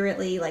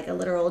accurately like a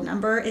literal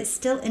number, it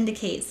still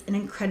indicates an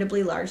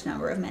incredibly large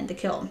number of men to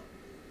kill.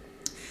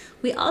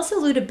 We also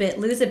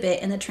lose a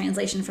bit in the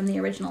translation from the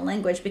original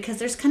language because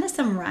there's kind of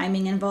some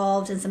rhyming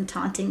involved and some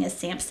taunting as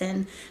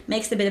Samson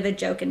makes a bit of a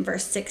joke in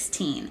verse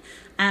 16.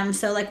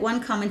 So like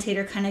one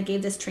commentator kind of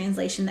gave this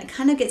translation that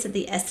kind of gets at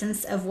the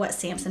essence of what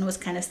Samson was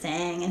kind of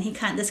saying.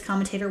 And this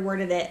commentator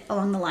worded it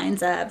along the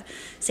lines of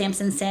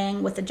Samson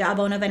saying, "With the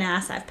jawbone of an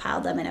ass, I've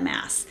piled them in a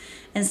mass."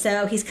 And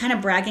so he's kind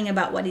of bragging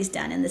about what he's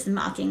done in this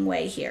mocking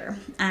way here.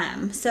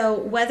 So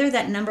whether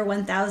that number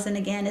 1,000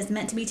 again is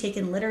meant to be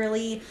taken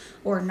literally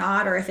or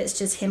not, or if it's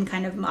just him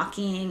kind of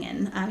mocking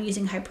and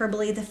using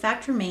hyperbole, the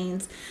fact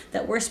remains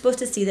that we're supposed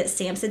to see that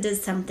Samson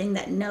did something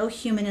that no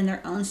human in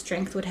their own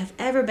strength would have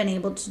ever been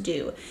able to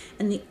do.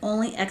 And the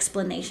only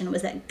explanation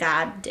was that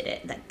God did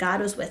it, that God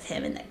was with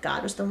him, and that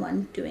God was the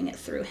one doing it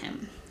through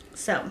him.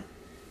 So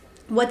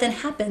what then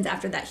happens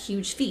after that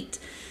huge feat?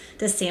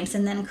 Does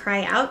Samson then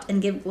cry out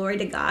and give glory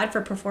to God for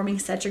performing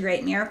such a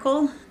great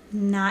miracle?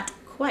 Not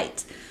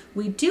quite.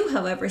 We do,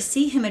 however,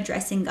 see him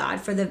addressing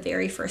God for the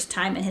very first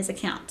time in his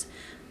account.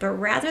 But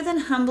rather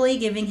than humbly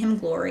giving him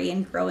glory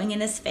and growing in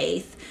his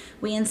faith,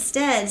 we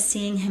instead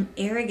seeing him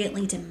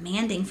arrogantly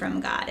demanding from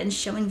God and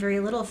showing very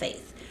little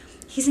faith.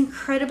 He's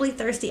incredibly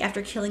thirsty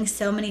after killing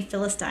so many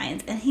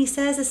Philistines, and he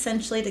says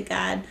essentially to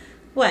God,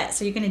 "What,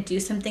 so you're going to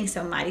do something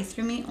so mighty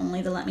through me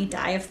only to let me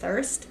die of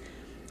thirst?"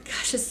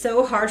 Gosh, it's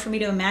so hard for me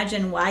to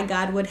imagine why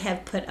God would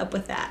have put up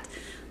with that.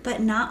 But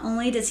not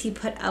only does he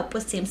put up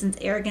with Samson's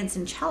arrogance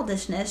and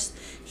childishness,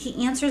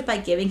 he answers by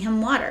giving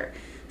him water.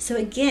 So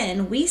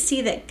again, we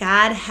see that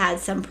God had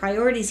some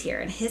priorities here,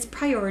 and his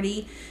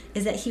priority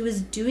is that he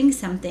was doing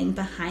something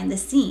behind the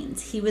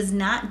scenes. He was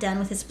not done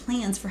with his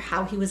plans for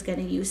how he was going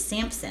to use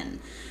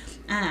Samson.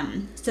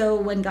 So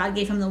when God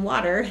gave him the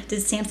water,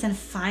 did Samson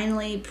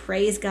finally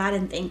praise God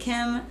and thank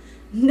him?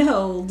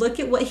 No, look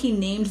at what he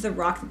named the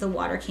rock that the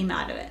water came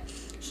out of it.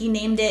 He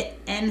named it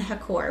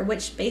En-Hakkore,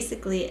 which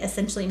basically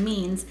essentially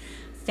means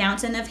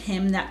fountain of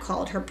him that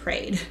called her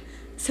prayed.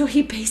 So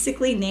he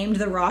basically named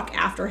the rock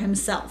after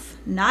himself,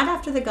 not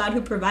after the God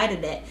who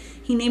provided it.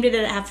 He named it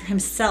after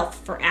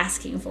himself for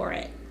asking for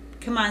it.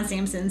 Come on,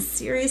 Samson,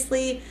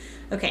 seriously?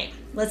 Okay,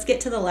 let's get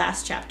to the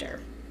last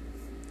chapter.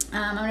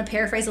 I'm going to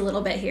paraphrase a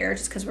little bit here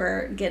just because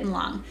we're getting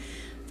long.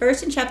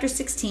 First, in chapter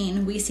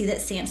 16, we see that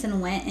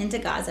Samson went into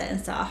Gaza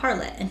and saw a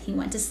harlot, and he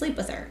went to sleep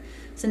with her.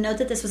 So note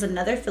that this was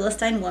another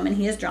Philistine woman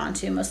he is drawn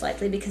to, most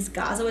likely because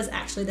Gaza was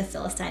actually the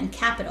Philistine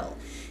capital.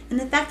 And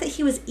the fact that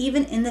he was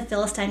even in the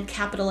Philistine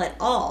capital at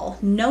all,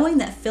 knowing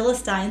that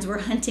Philistines were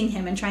hunting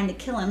him and trying to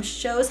kill him,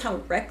 shows how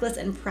reckless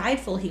and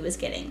prideful he was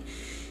getting.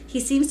 He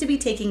seems to be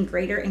taking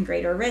greater and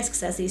greater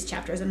risks as these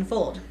chapters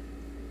unfold.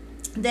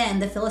 Then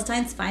the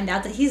Philistines find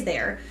out that he's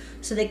there,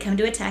 so they come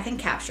to attack and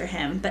capture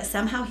him, but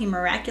somehow he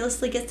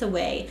miraculously gets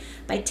away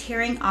by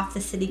tearing off the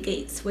city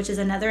gates, which is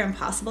another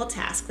impossible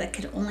task that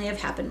could only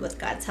have happened with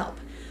God's help.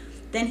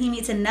 Then he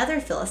meets another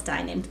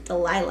Philistine named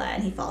Delilah,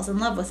 and he falls in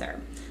love with her.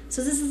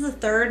 So this is the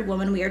third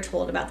woman we are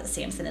told about that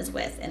Samson is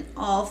with, and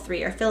all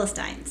three are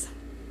Philistines.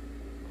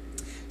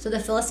 So the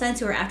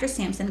Philistines who are after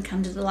Samson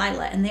come to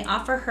Delilah, and they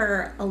offer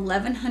her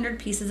 1,100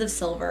 pieces of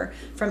silver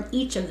from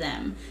each of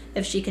them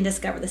if she can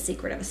discover the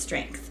secret of his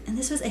strength. And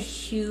this was a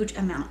huge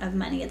amount of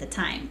money at the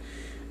time.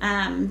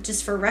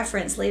 Just for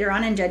reference, later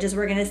on in Judges,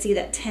 we're going to see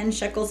that 10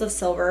 shekels of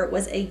silver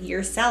was a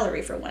year's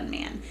salary for one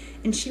man.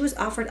 And she was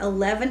offered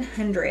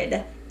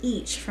 1,100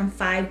 each from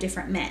 5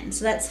 different men.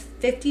 So that's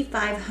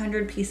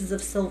 5,500 pieces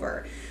of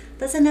silver.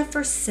 That's enough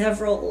for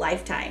several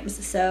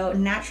lifetimes. So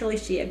naturally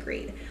she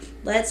agreed.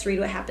 Let's read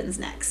what happens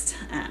next.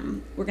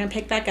 We're going to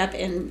pick back up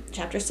in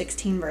chapter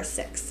 16, verse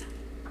 6.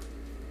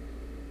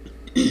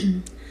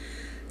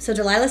 So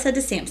Delilah said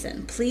to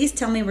Samson, "Please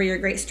tell me where your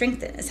great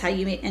strength is, how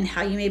you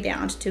may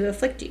bound to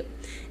afflict you."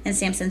 And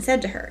Samson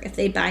said to her, "If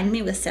they bind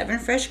me with 7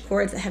 fresh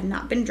cords that have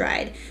not been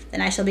dried,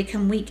 then I shall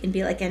become weak and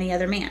be like any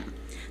other man."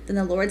 Then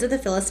the lords of the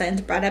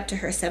Philistines brought up to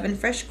her 7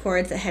 fresh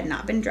cords that had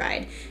not been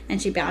dried,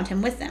 and she bound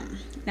him with them.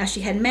 Now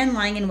she had men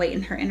lying in wait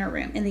in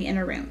the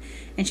inner room,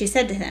 and she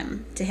said to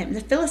him,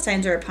 "The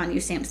Philistines are upon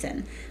you,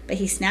 Samson." But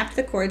he snapped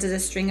the cords as a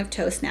string of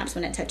tow snaps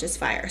when it touches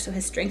fire, so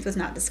his strength was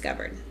not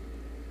discovered.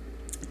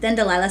 Then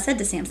Delilah said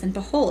to Samson,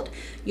 "Behold,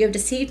 you have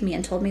deceived me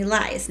and told me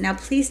lies. Now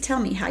please tell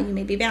me how you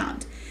may be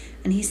bound."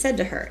 And he said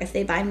to her, "If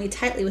they bind me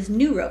tightly with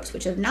new ropes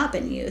which have not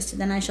been used,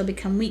 then I shall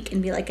become weak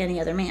and be like any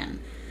other man."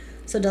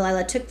 So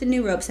Delilah took the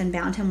new ropes and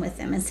bound him with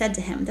them, and said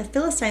to him, "The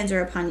Philistines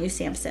are upon you,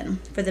 Samson,"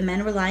 for the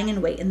men were lying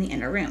in wait in the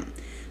inner room.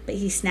 But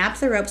he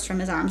snapped the ropes from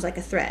his arms like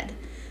a thread.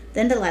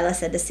 Then Delilah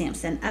said to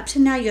Samson, "Up to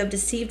now you have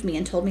deceived me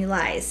and told me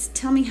lies.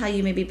 Tell me how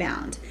you may be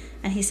bound."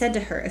 And he said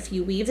to her, "If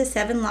you weave the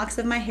 7 locks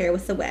of my hair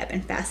with the web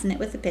and fasten it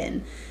with a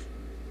pin,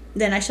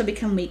 then I shall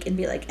become weak and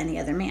be like any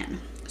other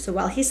man." So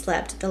while he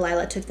slept,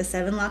 Delilah took the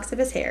 7 locks of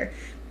his hair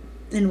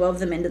and wove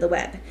them into the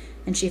web.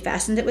 And she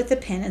fastened it with the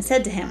pin and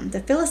said to him, "The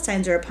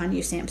Philistines are upon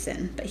you,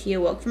 Samson." But he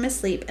awoke from his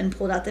sleep and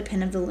pulled out the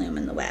pin of the loom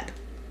and the web.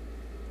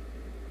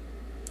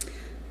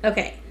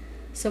 Okay,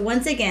 so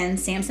once again,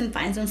 Samson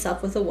finds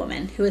himself with a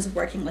woman who is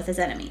working with his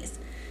enemies.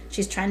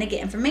 She's trying to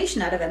get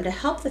information out of him to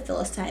help the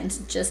Philistines,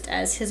 just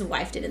as his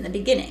wife did in the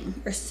beginning,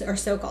 or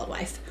so-called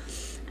wife.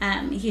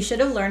 He should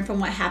have learned from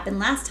what happened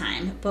last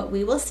time, but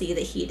we will see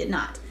that he did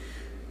not.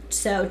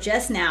 So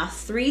just now,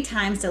 3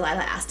 times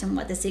Delilah asked him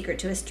what the secret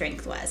to his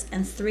strength was,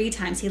 and 3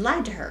 times he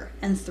lied to her,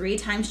 and 3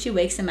 times she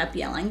wakes him up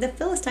yelling, "The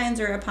Philistines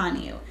are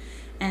upon you,"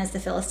 as the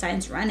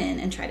Philistines run in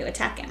and try to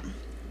attack him.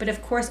 But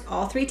of course,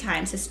 all 3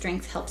 times his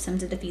strength helps him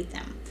to defeat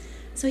them.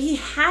 So he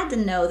had to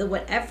know that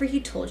whatever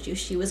he told you,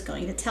 she was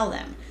going to tell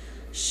them.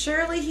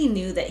 Surely he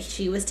knew that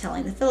she was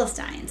telling the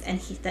Philistines, and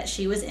that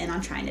she was in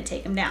on trying to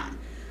take him down.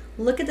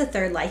 Look at the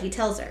 3rd lie he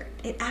tells her.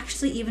 It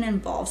actually even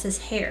involves his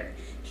hair.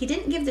 He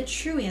didn't give the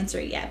true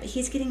answer yet, but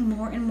he's getting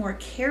more and more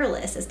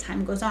careless as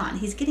time goes on.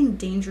 He's getting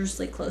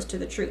dangerously close to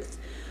the truth.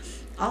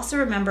 Also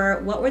remember,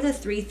 what were the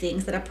 3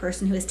 things that a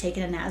person who has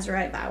taken a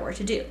Nazirite vow were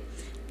to do?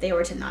 They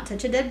were to not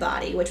touch a dead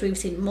body, which we've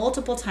seen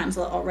multiple times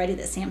already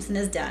that Samson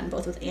has done,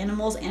 both with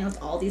animals and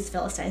with all these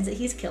Philistines that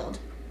he's killed.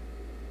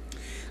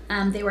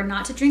 They were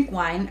not to drink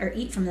wine or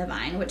eat from the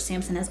vine, which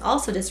Samson has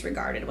also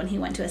disregarded when he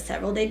went to a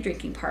several-day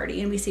drinking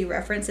party, and we see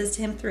references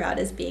to him throughout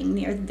as being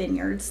near the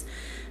vineyards.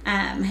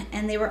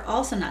 And they were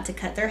also not to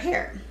cut their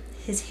hair.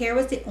 His hair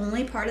was the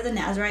only part of the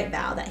Nazirite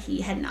vow that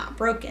he had not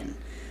broken.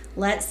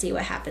 Let's see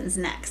what happens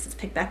next. Let's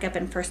pick back up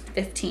in verse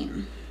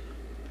 15.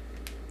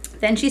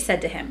 Then she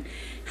said to him,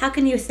 "How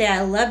can you say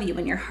I love you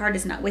when your heart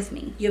is not with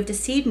me? You have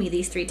deceived me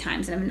these 3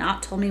 times and have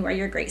not told me where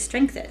your great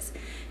strength is."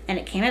 And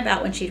it came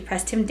about when she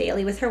pressed him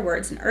daily with her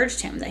words and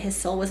urged him that his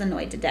soul was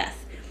annoyed to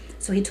death.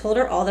 So he told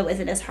her all that was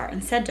in his heart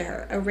and said to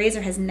her, "A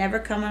razor has never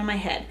come on my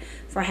head,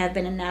 for I have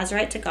been a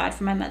Nazirite to God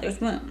from my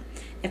mother's womb.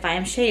 If I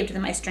am shaved,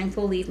 then my strength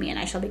will leave me, and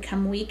I shall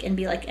become weak and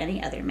be like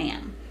any other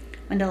man."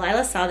 When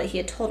Delilah saw that he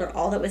had told her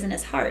all that was in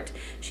his heart,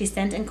 she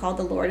sent and called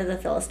the lords of the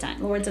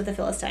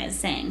Philistines,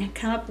 saying,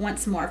 "Come up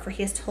once more, for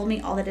he has told me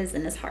all that is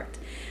in his heart."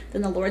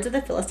 Then the lords of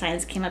the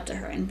Philistines came up to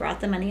her and brought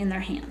the money in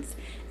their hands.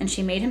 And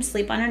she made him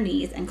sleep on her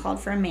knees and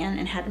called for a man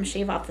and had him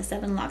shave off the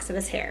 7 locks of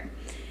his hair.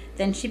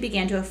 Then she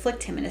began to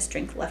afflict him, and his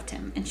strength left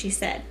him. And she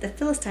said, "The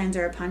Philistines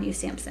are upon you,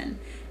 Samson."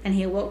 And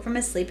he awoke from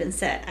his sleep and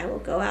said, "I will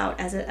go out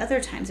as at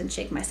other times and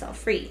shake myself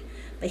free."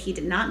 But he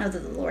did not know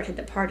that the Lord had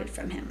departed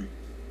from him.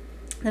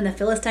 Then the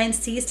Philistines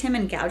seized him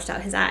and gouged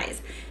out his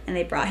eyes, and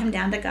they brought him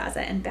down to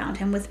Gaza and bound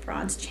him with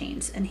bronze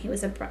chains, and he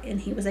was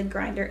a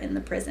grinder in the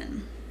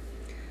prison.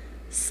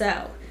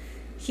 So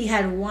he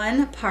had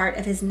one part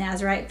of his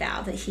Nazirite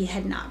vow that he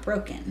had not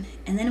broken.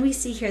 And then we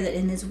see here that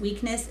in his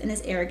weakness and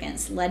his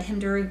arrogance led him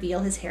to reveal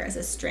his hair as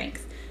a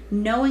strength,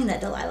 knowing that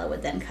Delilah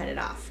would then cut it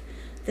off.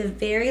 The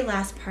very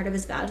last part of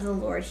his vow to the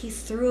Lord he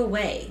threw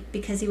away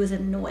because he was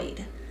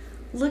annoyed.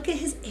 Look at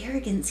his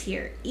arrogance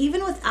here.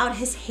 Even without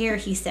his hair,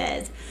 he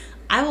says,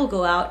 I will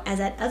go out as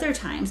at other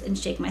times and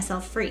shake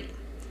myself free.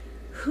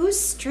 Whose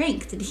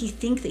strength did he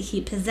think that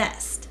he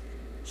possessed?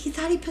 He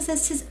thought he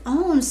possessed his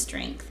own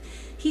strength.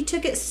 He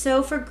took it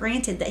so for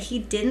granted that he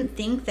didn't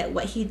think that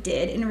what he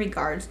did in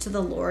regards to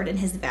the Lord and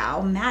his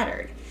vow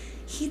mattered.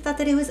 He thought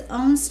that it was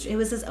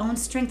his own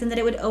strength and that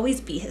it would always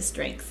be his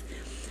strength.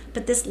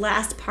 But this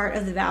last part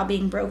of the vow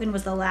being broken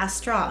was the last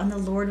straw, and the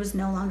Lord was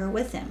no longer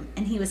with him.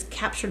 And he was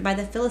captured by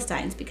the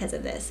Philistines because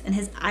of this, and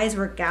his eyes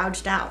were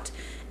gouged out,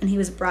 and he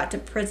was brought to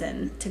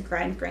prison to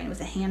grind grain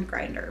with a hand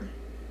grinder.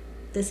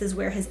 This is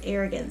where his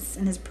arrogance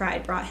and his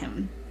pride brought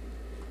him.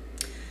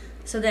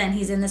 So then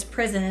he's in this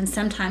prison, and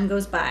some time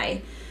goes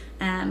by.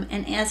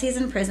 And as he's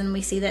in prison,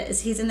 we see that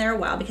as he's in there a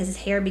while because his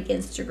hair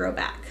begins to grow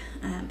back.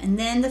 And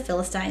then the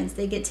Philistines,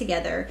 they get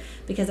together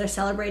because they're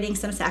celebrating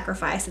some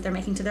sacrifice that they're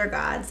making to their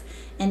gods.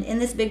 And in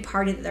this big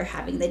party that they're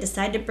having, they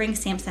decide to bring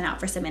Samson out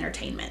for some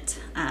entertainment.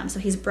 So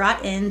he's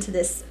brought into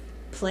this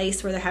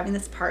place where they're having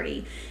this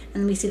party.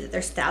 And we see that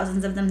there's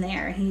thousands of them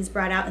there. And he's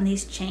brought out in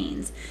these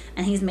chains.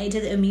 And he's made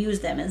to amuse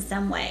them in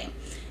some way.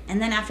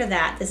 And then after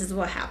that, this is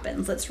what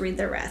happens. Let's read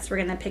the rest. We're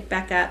going to pick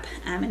back up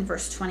in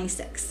verse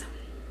 26.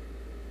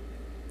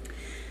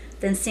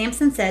 Then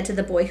Samson said to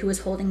the boy who was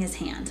holding his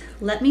hand,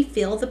 Let me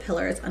feel the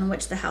pillars on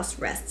which the house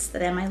rests,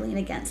 that I might lean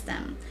against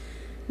them.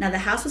 Now the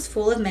house was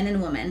full of men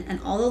and women, and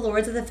all the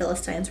lords of the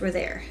Philistines were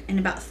there, and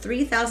about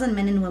 3,000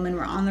 men and women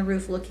were on the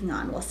roof looking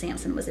on while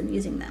Samson was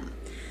amusing them.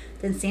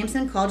 Then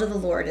Samson called to the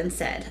Lord and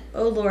said,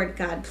 O Lord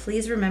God,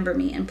 please remember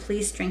me, and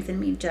please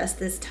strengthen me just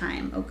this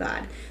time, O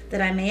God,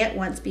 that I may at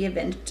once be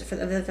avenged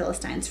of the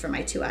Philistines for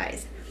my 2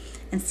 eyes.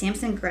 And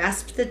Samson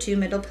grasped the 2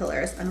 middle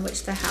pillars on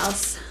which the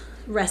house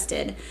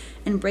rested,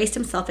 and braced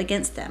himself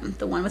against them,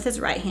 the one with his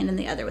right hand and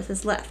the other with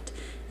his left.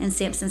 And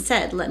Samson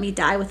said, Let me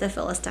die with the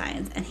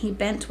Philistines. And he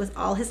bent with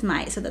all his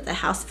might, so that the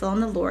house fell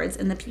on the lords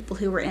and the people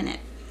who were in it.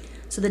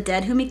 So the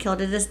dead whom he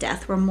killed at his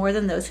death were more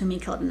than those whom he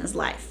killed in his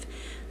life.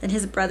 Then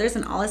his brothers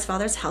and all his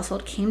father's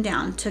household came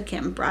down, took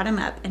him, brought him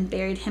up, and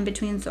buried him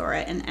between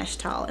Zorah and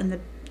Eshtal in the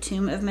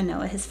tomb of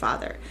Manoah his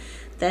father.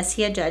 Thus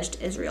he had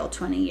judged Israel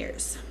 20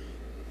 years.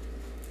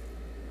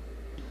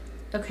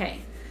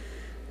 Okay.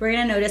 We're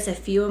going to notice a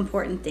few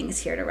important things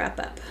here to wrap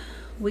up.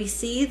 We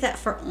see that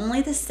for only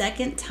the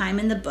second time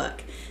in the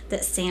book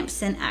that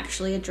Samson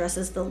actually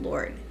addresses the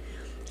Lord.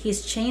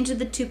 He's changed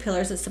the 2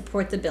 pillars that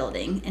support the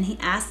building, and he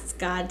asks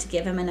God to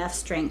give him enough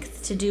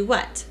strength to do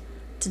what?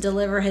 To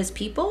deliver his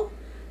people?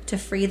 To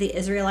free the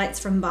Israelites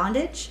from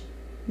bondage?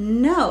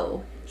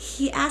 No.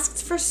 He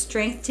asks for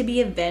strength to be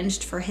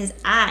avenged for his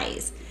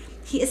eyes.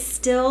 He is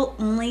still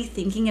only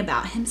thinking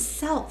about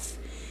himself.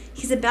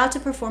 He's about to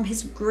perform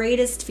his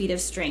greatest feat of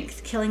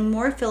strength, killing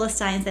more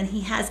Philistines than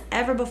he has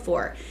ever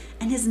before,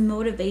 and his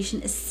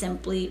motivation is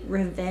simply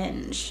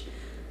revenge.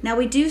 Now,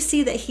 we do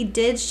see that he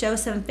did show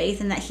some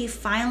faith and that he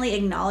finally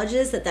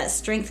acknowledges that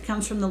strength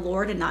comes from the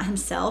Lord and not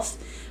himself.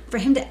 For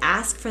him to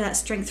ask for that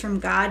strength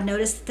from God,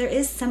 notice there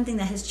is something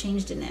that has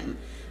changed in him.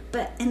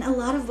 But in a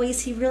lot of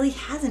ways, he really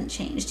hasn't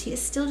changed. He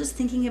is still just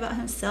thinking about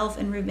himself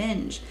and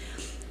revenge.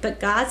 But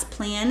God's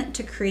plan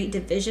to create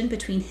division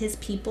between his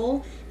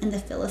people and the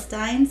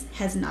Philistines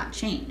has not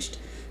changed.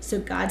 So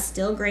God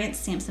still grants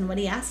Samson what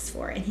he asks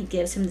for, and he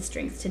gives him the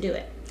strength to do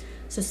it.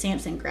 So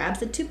Samson grabs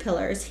the 2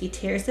 pillars, he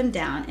tears them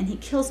down, and he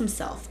kills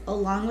himself,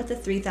 along with the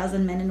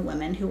 3,000 men and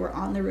women who were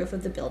on the roof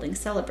of the building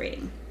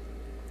celebrating.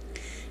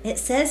 It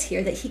says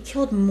here that he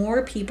killed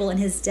more people in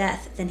his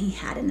death than he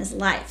had in his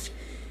life.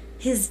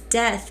 His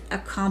death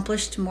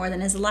accomplished more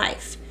than his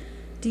life.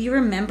 Do you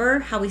remember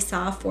how we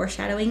saw a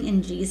foreshadowing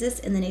in Jesus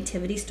in the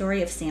nativity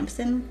story of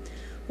Samson?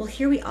 Well,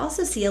 here we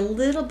also see a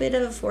little bit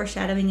of a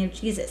foreshadowing of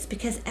Jesus,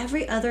 because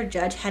every other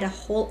judge had a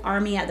whole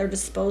army at their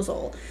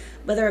disposal.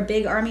 Whether a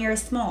big army or a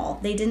small,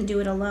 they didn't do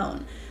it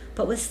alone.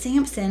 But with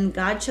Samson,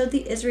 God showed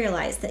the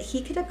Israelites that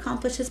he could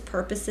accomplish his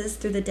purposes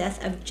through the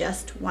death of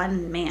just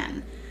one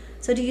man.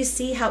 So do you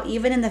see how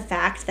even in the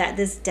fact that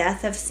this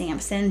death of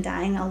Samson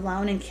dying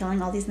alone and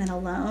killing all these men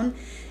alone,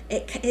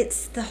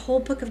 it's the whole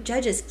book of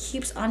Judges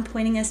keeps on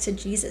pointing us to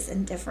Jesus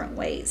in different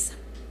ways.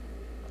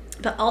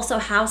 But also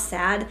how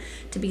sad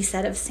to be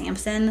said of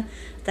Samson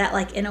that,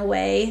 like, in a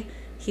way,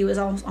 he was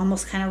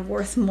almost kind of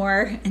worth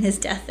more in his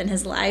death than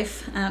his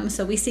life.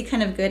 So we see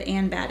kind of good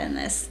and bad in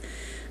this.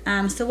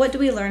 So what do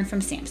we learn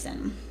from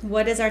Samson?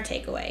 What is our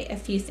takeaway? A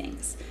few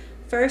things.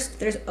 First,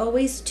 there's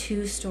always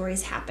 2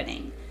 stories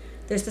happening.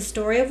 There's the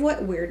story of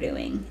what we're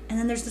doing, and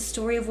then there's the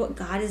story of what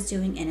God is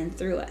doing in and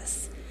through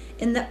us.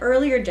 In the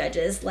earlier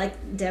Judges,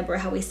 like Deborah,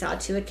 how we saw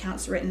two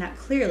accounts written out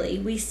clearly,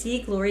 we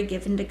see glory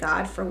given to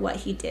God for what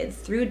he did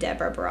through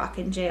Deborah, Barak,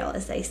 and Jael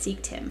as they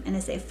seeked him and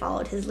as they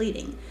followed his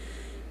leading.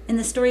 In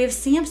the story of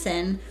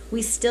Samson,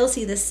 we still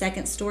see this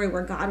second story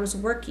where God was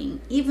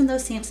working, even though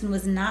Samson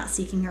was not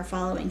seeking or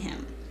following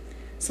him.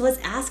 So let's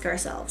ask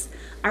ourselves,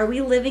 are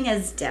we living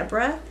as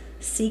Deborah,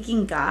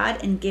 seeking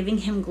God and giving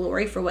him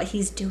glory for what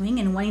he's doing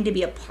and wanting to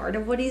be a part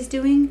of what he's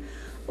doing?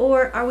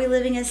 Or are we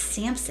living as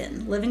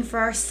Samson, living for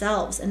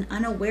ourselves and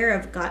unaware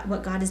of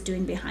what God is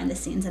doing behind the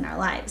scenes in our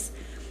lives?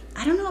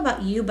 I don't know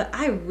about you, but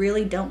I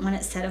really don't want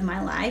it said of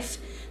my life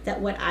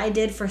that what I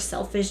did for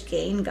selfish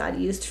gain, God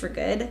used for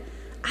good.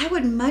 I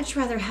would much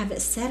rather have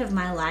it said of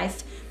my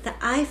life that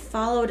I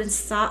followed and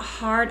sought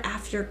hard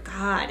after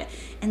God,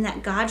 and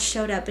that God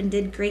showed up and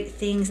did great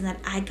things, and that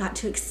I got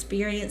to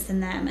experience in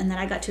them, and that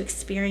I got to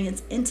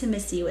experience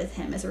intimacy with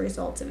him as a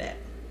result of it.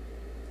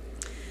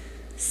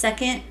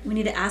 Second, we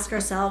need to ask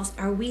ourselves,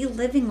 are we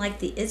living like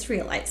the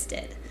Israelites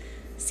did?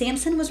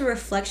 Samson was a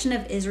reflection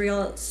of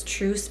Israel's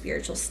true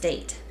spiritual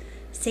state.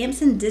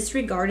 Samson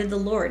disregarded the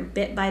Lord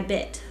bit by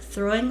bit,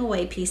 throwing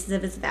away pieces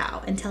of his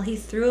vow until he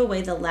threw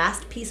away the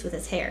last piece with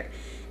his hair,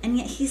 and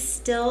yet he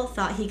still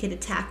thought he could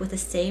attack with the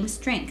same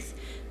strength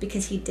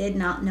because he did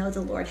not know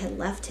the Lord had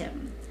left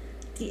him.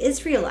 The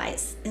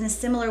Israelites, in a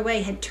similar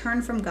way, had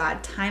turned from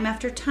God time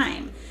after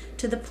time,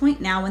 to the point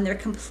now when they're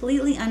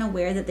completely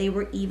unaware that they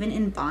were even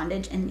in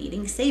bondage and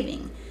needing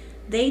saving.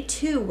 They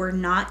too were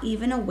not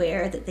even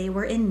aware that they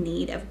were in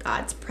need of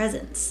God's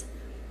presence.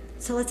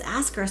 So let's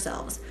ask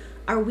ourselves,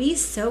 are we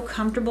so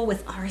comfortable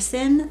with our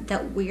sin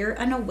that we're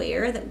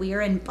unaware that we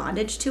are in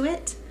bondage to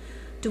it?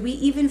 Do we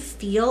even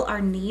feel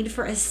our need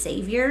for a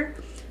Savior?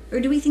 Or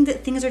do we think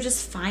that things are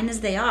just fine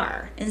as they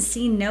are and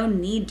see no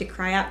need to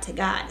cry out to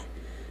God?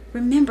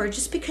 Remember,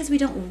 just because we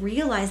don't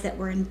realize that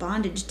we're in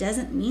bondage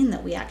doesn't mean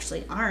that we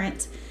actually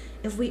aren't.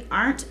 If we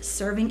aren't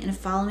serving and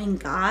following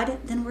God,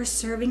 then we're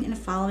serving and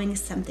following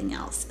something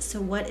else. So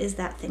what is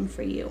that thing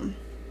for you?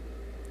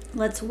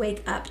 Let's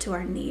wake up to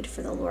our need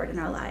for the Lord in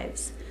our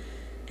lives.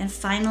 And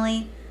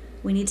finally,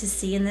 we need to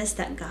see in this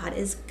that God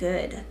is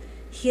good.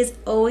 He is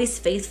always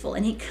faithful,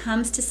 and he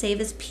comes to save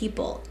his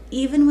people,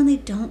 even when they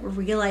don't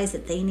realize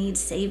that they need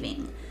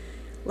saving.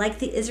 Like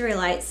the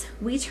Israelites,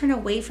 we turn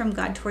away from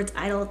God towards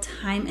idol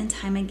time and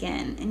time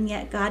again, and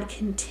yet God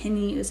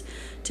continues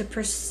to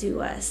pursue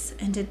us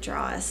and to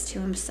draw us to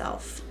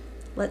himself.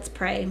 Let's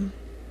pray.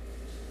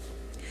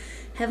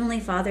 Heavenly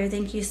Father,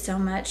 thank you so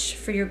much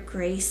for your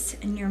grace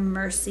and your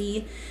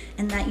mercy,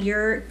 and that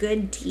your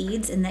good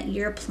deeds and that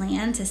your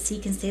plan to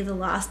seek and save the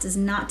lost does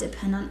not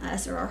depend on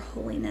us or our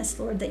holiness,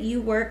 Lord, that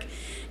you work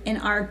in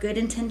our good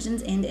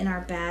intentions and in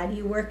our bad.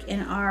 You work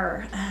in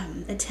our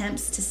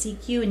attempts to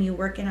seek you, and you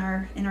work in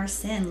our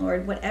sin,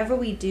 Lord. Whatever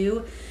we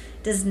do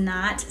does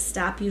not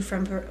stop you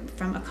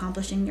from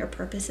accomplishing your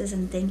purposes,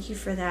 and thank you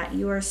for that.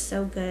 You are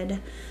so good.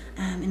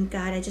 And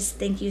God, I just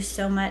thank you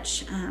so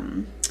much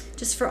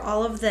just for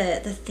all of the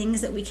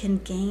things that we can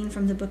gain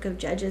from the book of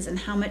Judges, and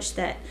how much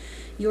that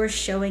you're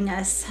showing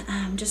us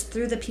just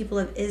through the people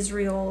of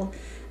Israel,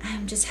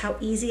 just how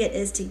easy it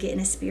is to get in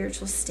a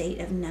spiritual state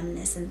of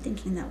numbness and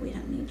thinking that we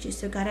don't need you.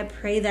 So God, I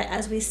pray that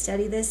as we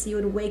study this, you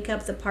would wake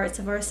up the parts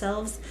of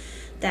ourselves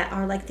that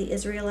are like the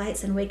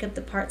Israelites, and wake up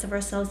the parts of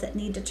ourselves that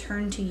need to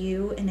turn to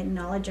you and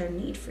acknowledge our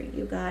need for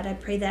you, God. I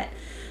pray that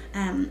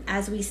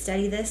as we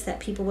study this,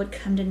 that people would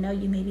come to know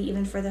you, maybe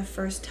even for the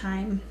first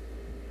time,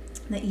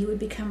 that you would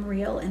become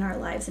real in our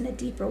lives in a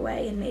deeper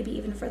way, and maybe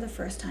even for the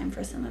first time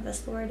for some of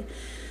us, Lord.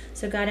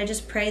 So God, I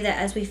just pray that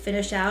as we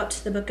finish out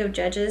the book of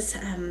Judges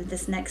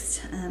this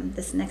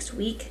next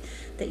week,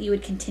 that you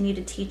would continue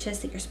to teach us,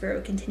 that your Spirit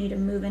would continue to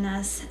move in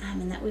us,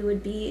 and that we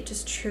would be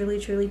just truly,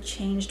 truly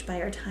changed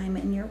by our time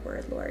in your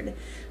word, Lord.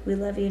 We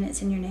love you, and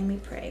it's in your name we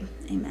pray.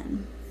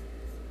 Amen.